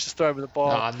defense. Just throw him the ball.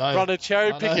 Nah, I know. Running cherry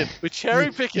I know. picking. We're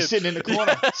cherry picking. You're sitting in the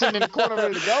corner. Sitting in the corner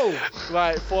ready to go.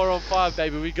 Right, 4-on-5,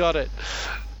 baby. We got it.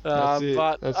 That's it.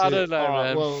 But That's I it. don't know, All right,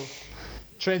 man. well,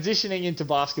 transitioning into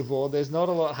basketball, there's not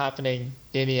a lot happening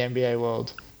in the NBA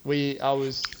world. I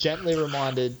was gently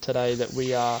reminded today that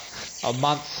we are a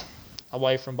month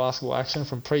away from basketball action,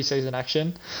 from preseason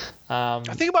action. I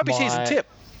think it might be season tip.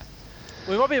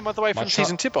 We might be a month away from Much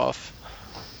season not- tip-off.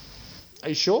 Are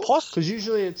you sure? Poss- Because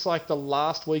usually it's like the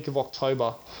last week of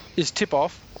October. Is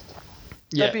tip-off?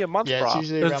 Yeah. That'd be a month, yeah, bruh. it's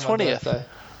usually The around 20th. my birthday.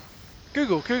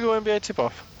 Google NBA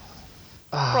tip-off.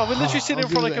 Bro, we're literally sitting in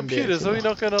front of computers. Are we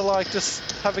not going to, like, just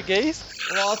have a geese?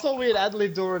 Well, I thought we had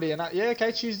ad-libbed already. And yeah,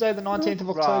 okay, Tuesday the 19th of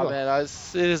Right, October. man,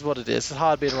 it is what it is. It's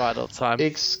hard being right all the time.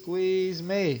 Excuse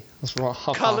me. That's right.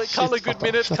 Colour good Fuck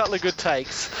minutes, up. colour good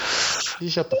takes. You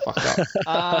shut the fuck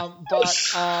up.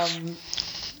 But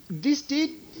this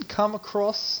did come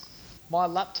across my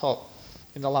laptop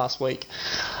in the last week.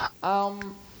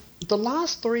 The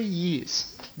last 3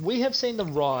 years, we have seen the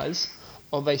rise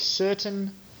of a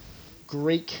certain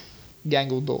Greek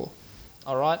Gangledor.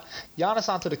 All right? Giannis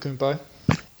Antetokounmpo,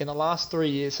 in the last 3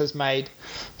 years, has made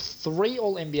 3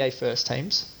 All-NBA first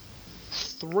teams,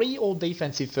 3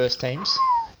 All-Defensive first teams.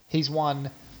 He's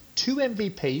won 2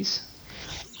 MVPs,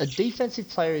 a Defensive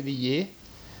Player of the Year,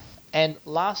 and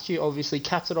last year obviously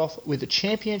capped it off with a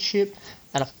championship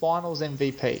and a Finals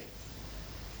MVP.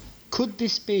 Could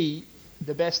this be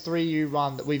the best 3-year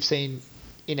run that we've seen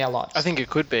in our lives? I think it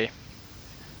could be.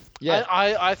 Yeah.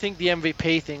 I think the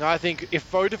MVP thing, I think if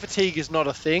voter fatigue is not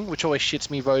a thing, which always shits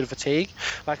me, voter fatigue,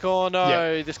 like, oh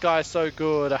no, this guy's so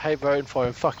good, I hate voting for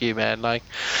him, fuck you, man. Like,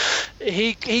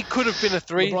 he could have been a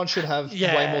 3. LeBron should have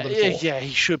way more than 4. Yeah,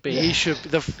 he should be. He should be.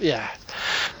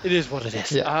 It is what it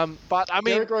is. Yeah. But I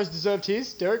mean, Derrick Rose deserved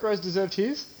his. Derrick Rose deserved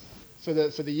his for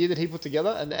the year that he put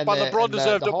together, and But LeBron and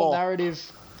deserved the it whole more.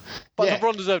 narrative. but Yeah.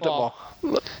 LeBron deserved it more.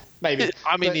 Maybe.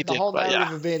 I mean, But he the did, whole but narrative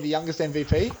yeah. of being the youngest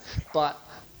MVP, but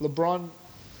LeBron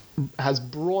has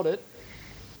brought it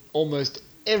almost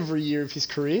every year of his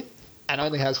career, and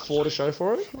only has 4 to show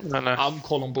for it. I know. I'm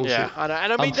calling bullshit. Yeah, I know.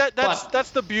 And I mean, that's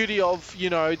the beauty of, the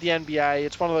NBA.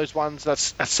 It's one of those ones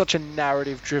that's such a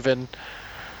narrative-driven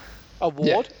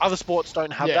award. Yeah. Other sports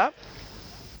don't have Yeah. that.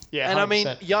 Yeah, And I mean,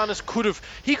 100%. Giannis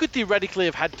he could theoretically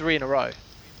have had 3 in a row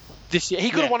this year. He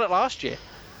could have Yeah. won it last year.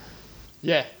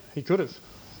 Yeah, he could have.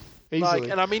 Easily.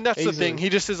 And I mean, that's the Easily. thing. He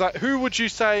just is like, who would you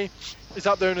say is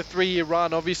up there in a 3-year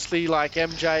run? Obviously, like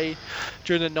MJ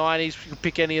during the 90s, you could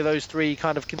pick any of those 3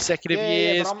 kind of consecutive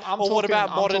years. but I'm or what talking- about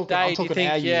I'm modern talking- I'm day? Do you talking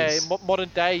our think, years. modern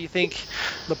day, you think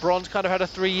LeBron's kind of had a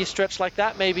 3-year stretch like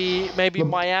that? Maybe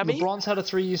Miami? LeBron's had a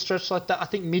 3-year stretch like that. I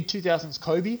think mid-2000s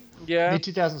Kobe. Yeah.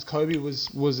 Mid-2000s Kobe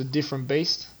was a different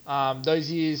beast. Those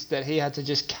years that he had to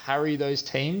just carry those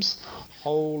teams,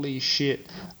 holy shit.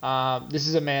 This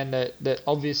is a man that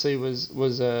obviously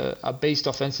was a beast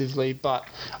offensively, but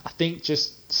I think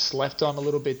just slept on a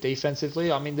little bit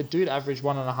defensively. I mean, the dude averaged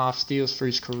 1.5 steals for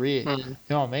his career. You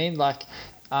know what I mean? Like,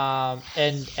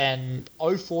 and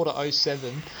 04 to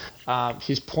 07,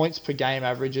 his points per game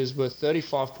averages were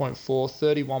 35.4,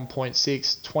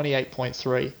 31.6,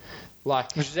 28.3.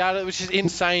 Like, Which is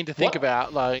insane to think What?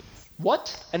 about. Like,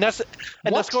 what? and that's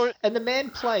What? scoring. And the man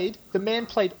played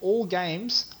all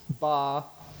games bar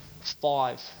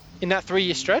 5 In that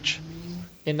 3-year stretch?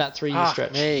 in that 3-year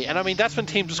stretch. Me. And I mean, that's when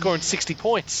teams were scoring 60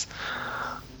 points.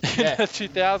 In Yeah. the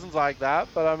 2000s like that.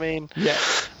 But I mean, Yeah.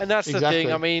 and that's the Exactly.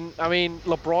 thing. I mean,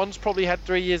 LeBron's probably had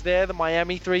 3 years there. The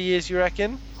Miami 3 years, you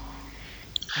reckon?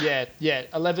 Yeah,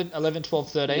 11,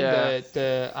 12, 13. Yeah.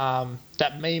 The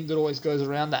that meme that always goes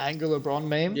around, the anger LeBron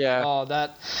meme. Yeah. Oh,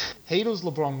 that Heatles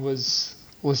LeBron was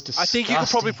disgusting. I think you could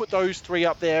probably put those 3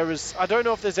 up there as. I don't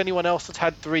know if there's anyone else that's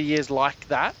had 3 years like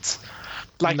that.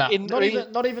 Like Nah, in not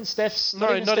even Steph's.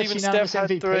 not even Steph had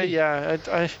MVP. 3. Yeah,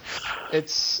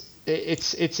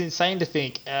 It's insane to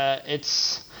think.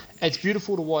 It's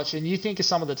beautiful to watch, and you think of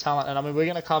some of the talent. And I mean, we're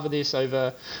going to cover this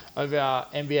over our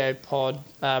NBA pod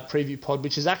preview pod,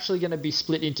 which is actually going to be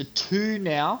split into 2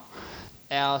 now.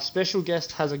 Our special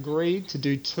guest has agreed to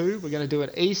do 2. We're going to do an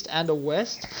East and a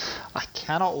West. I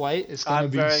cannot wait. It's going to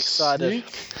be very excited.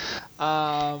 sick.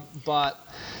 But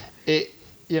the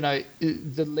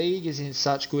league is in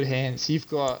such good hands. You've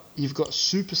got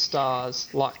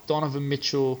superstars like Donovan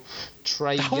Mitchell,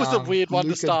 Trae Young. That was a weird one to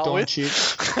Luka start with.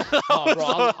 Doncic. Oh,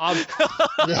 bro,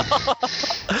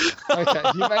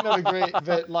 okay, you may not agree,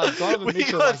 but like Donovan we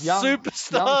Mitchell, got like young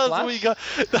superstars. Flash, We got.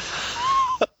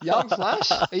 young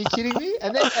Flash. Are you kidding me?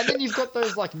 And then you've got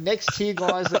those like next tier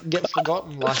guys that get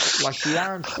forgotten, like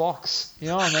De'Aaron Fox. You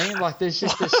know what I mean? Like there's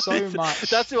so much.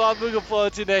 That's who I'm looking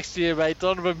forward to next year, mate.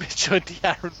 Donovan Mitchell and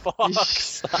De'Aaron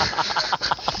Fox.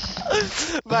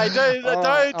 Mate,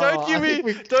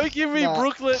 don't give me nah.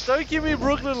 Brooklyn. Don't give me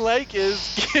Brooklyn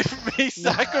Lakers. Give me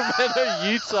Sacramento,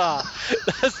 Utah.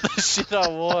 That's the shit I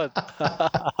want.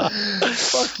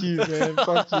 Fuck you, man.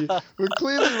 Fuck you. We're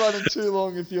clearly running too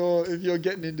long if you're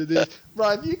getting into this.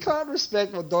 Right, if you can't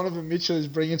respect what Donovan Mitchell is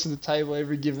bringing to the table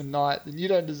every given night, then you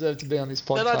don't deserve to be on this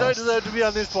podcast. Then I don't deserve to be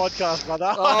on this podcast,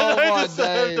 brother. Oh, I don't my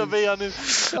deserve days. to be on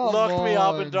this. Come Lock me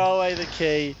up on. and throw away the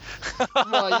key.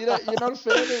 No, you're not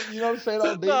a fan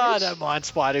of No, I don't mind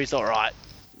Spider. He's all right.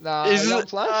 Nah, Is Young it-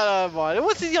 Flash? I don't mind.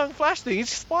 What's his Young Flash thing? He's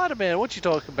Spider-Man. What you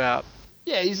talking about?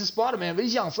 Yeah, he's a Spider-Man, but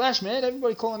he's Young Flash, man.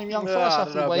 Everybody calling him Young No, Flash I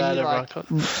after don't the way know he about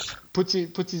like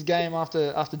puts his game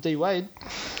after D Wade.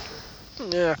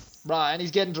 Yeah. Right, and he's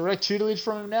getting direct tutelage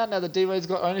from him now that D Wade's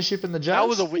got ownership in the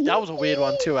Jazz. That was a weird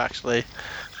one too, actually.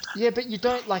 Yeah, but you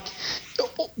don't like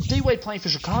D Wade playing for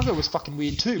Chicago was fucking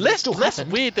weird too. but it still Less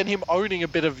happened. weird than him owning a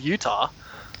bit of Utah.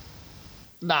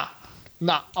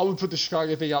 Nah, I would put the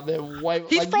Chicago thing up there way.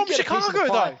 He's like, from you get a piece of Chicago, the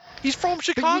pie. though. He's from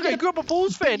Chicago. He grew up a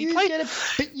Bulls fan. He played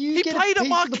He He get played a at piece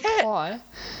Marquette. Of the pie.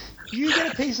 You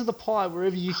get a piece of the pie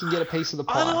wherever you can get a piece of the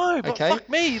pie. I know, but okay? fuck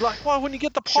me. Like, why wouldn't you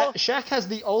get the pie? Shaq has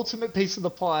the ultimate piece of the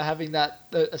pie, having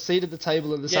a seat at the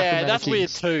table of the Yeah, Sacramento that's weird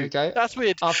Kings, too. Okay, That's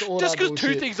weird. After all Just that because two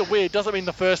bullshit. things are weird doesn't mean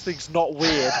the first thing's not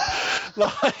weird.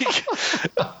 Like,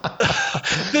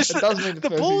 this, It does mean the the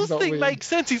first Bulls thing's not thing weird. makes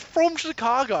sense. He's from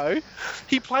Chicago.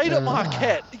 He played at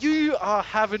Marquette. You are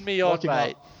having me on, Lock him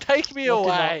mate. up. Take me Lock him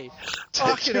away. Take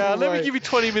Fucking him hell. Let me away. give you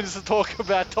 20 minutes to talk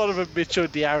about Donovan Mitchell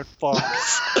and De'Aaron Fox.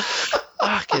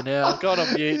 Fucking hell. God,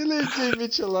 I'm You mute. leave G.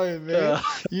 Mitchell alone, man. Yeah.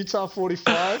 Utah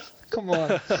 45. Come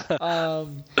on.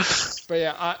 But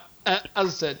yeah, as I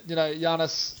said,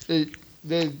 Giannis,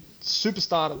 they're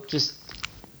superstar just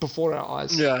before our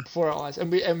eyes. Yeah. Before our eyes,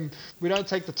 and we don't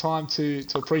take the time to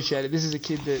appreciate it. This is a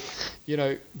kid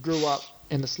that grew up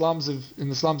in the slums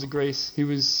of Greece. He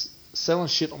was selling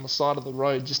shit on the side of the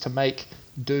road just to make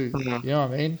do. You know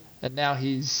what I mean? And now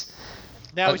he's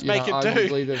Now he's making do.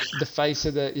 arguably the face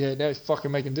of now he's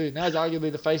fucking making do. Now he's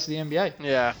arguably the face of the NBA.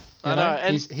 Yeah. I know.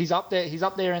 And He's up there. He's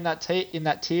up there in that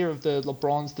tier of the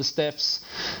LeBrons, the Stephs.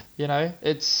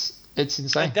 It's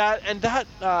insane. And that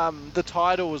the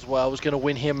title as well was going to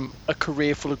win him a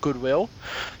career full of goodwill.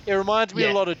 It reminds me a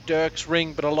Yeah. lot of Dirk's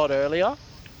ring, but a lot earlier.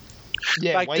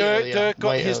 Yeah, Like way Dirk earlier, got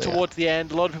way his earlier. towards the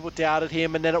end. A lot of people doubted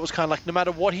him, and then it was kind of like no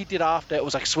matter what he did after, it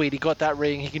was like sweet. He got that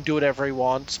ring. He can do whatever he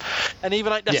wants. And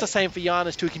even like that's Yeah. the same for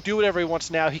Giannis too. He can do whatever he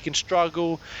wants now. He can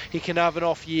struggle. He can have an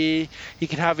off year. He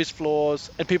can have his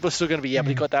flaws, and people are still going to be but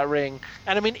he got that ring.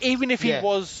 And I mean, even if he Yeah.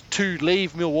 was to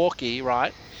leave Milwaukee,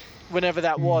 right? Whenever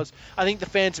that was, I think the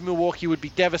fans of Milwaukee would be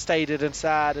devastated and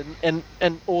sad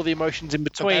and all the emotions in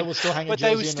between. they will still hang a But they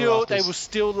would jersey in the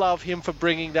still rafters. love him for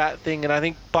bringing that thing. And I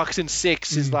think Bucks in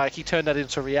 6 is like he turned that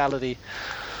into reality.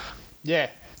 Yeah,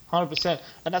 100%.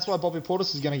 And that's why Bobby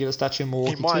Portis is going to get a statue in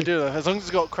Milwaukee He might too. do that. As long as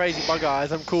he's got crazy bug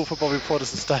eyes, I'm cool for Bobby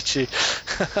Portis' statue.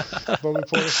 Bobby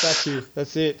Portis statue.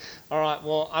 That's it. All right.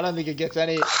 Well, I don't think it gets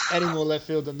any more left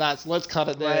field than that. So let's cut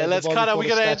it there. Right, The let's Bobby cut it. We're Portis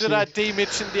going to end statue. it at D.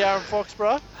 Mitch and De'Aaron Fox,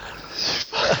 bro.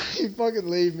 You fucking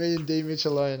leave me and D. Mitch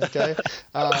alone, okay?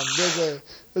 There's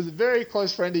a very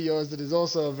close friend of yours that is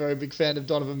also a very big fan of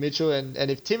Donovan Mitchell, and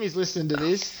if Timmy's listening to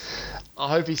this, I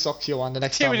hope he socks you one the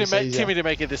next time he sees Timmy you. didn't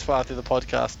make it this far through the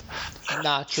podcast.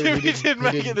 Nah, true. Timmy he didn't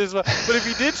make it this far. But if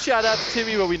you did, shout out to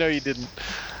Timmy, but we know you didn't.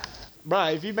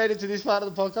 Right, if you made it to this part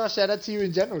of the podcast, shout out to you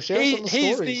in general. Share us on the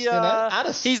He's stories. the add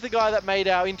us. he's the guy that made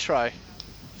our intro.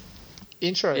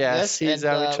 Intro, Yes, he's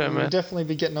and, our intro, we'll man. definitely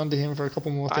be getting onto him for a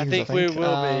couple more things. I think we will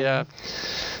be, yeah.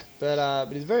 But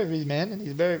he's a very busy man, and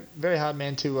he's a very, very hard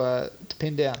man to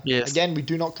pin down. Yes. Again, we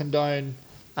do not condone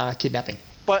kidnapping.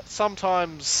 But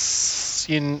sometimes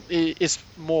it's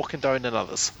more condoned than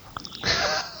others.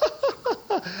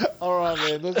 All right,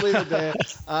 man. Let's leave it there.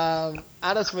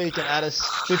 Add us where you can add us,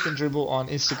 Fifth and Dribble on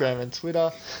Instagram and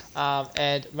Twitter.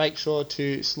 And make sure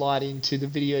to slide into the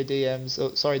video DMs,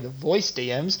 the voice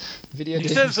DMs. Video You DMs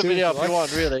can send us a too, video if if you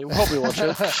want, really. We'll probably watch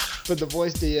it. But the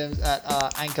voice DMs at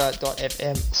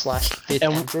anchor.fm/Fifth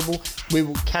And- and Dribble. We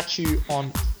will catch you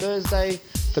on Thursday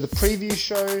for the preview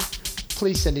show.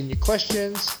 Please send in your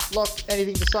questions. Lock,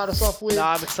 anything to start us off with?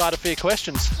 Nah, I'm excited for your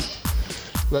questions.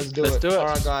 Let's do Let's it. do it. All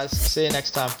right, guys. See you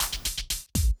next time.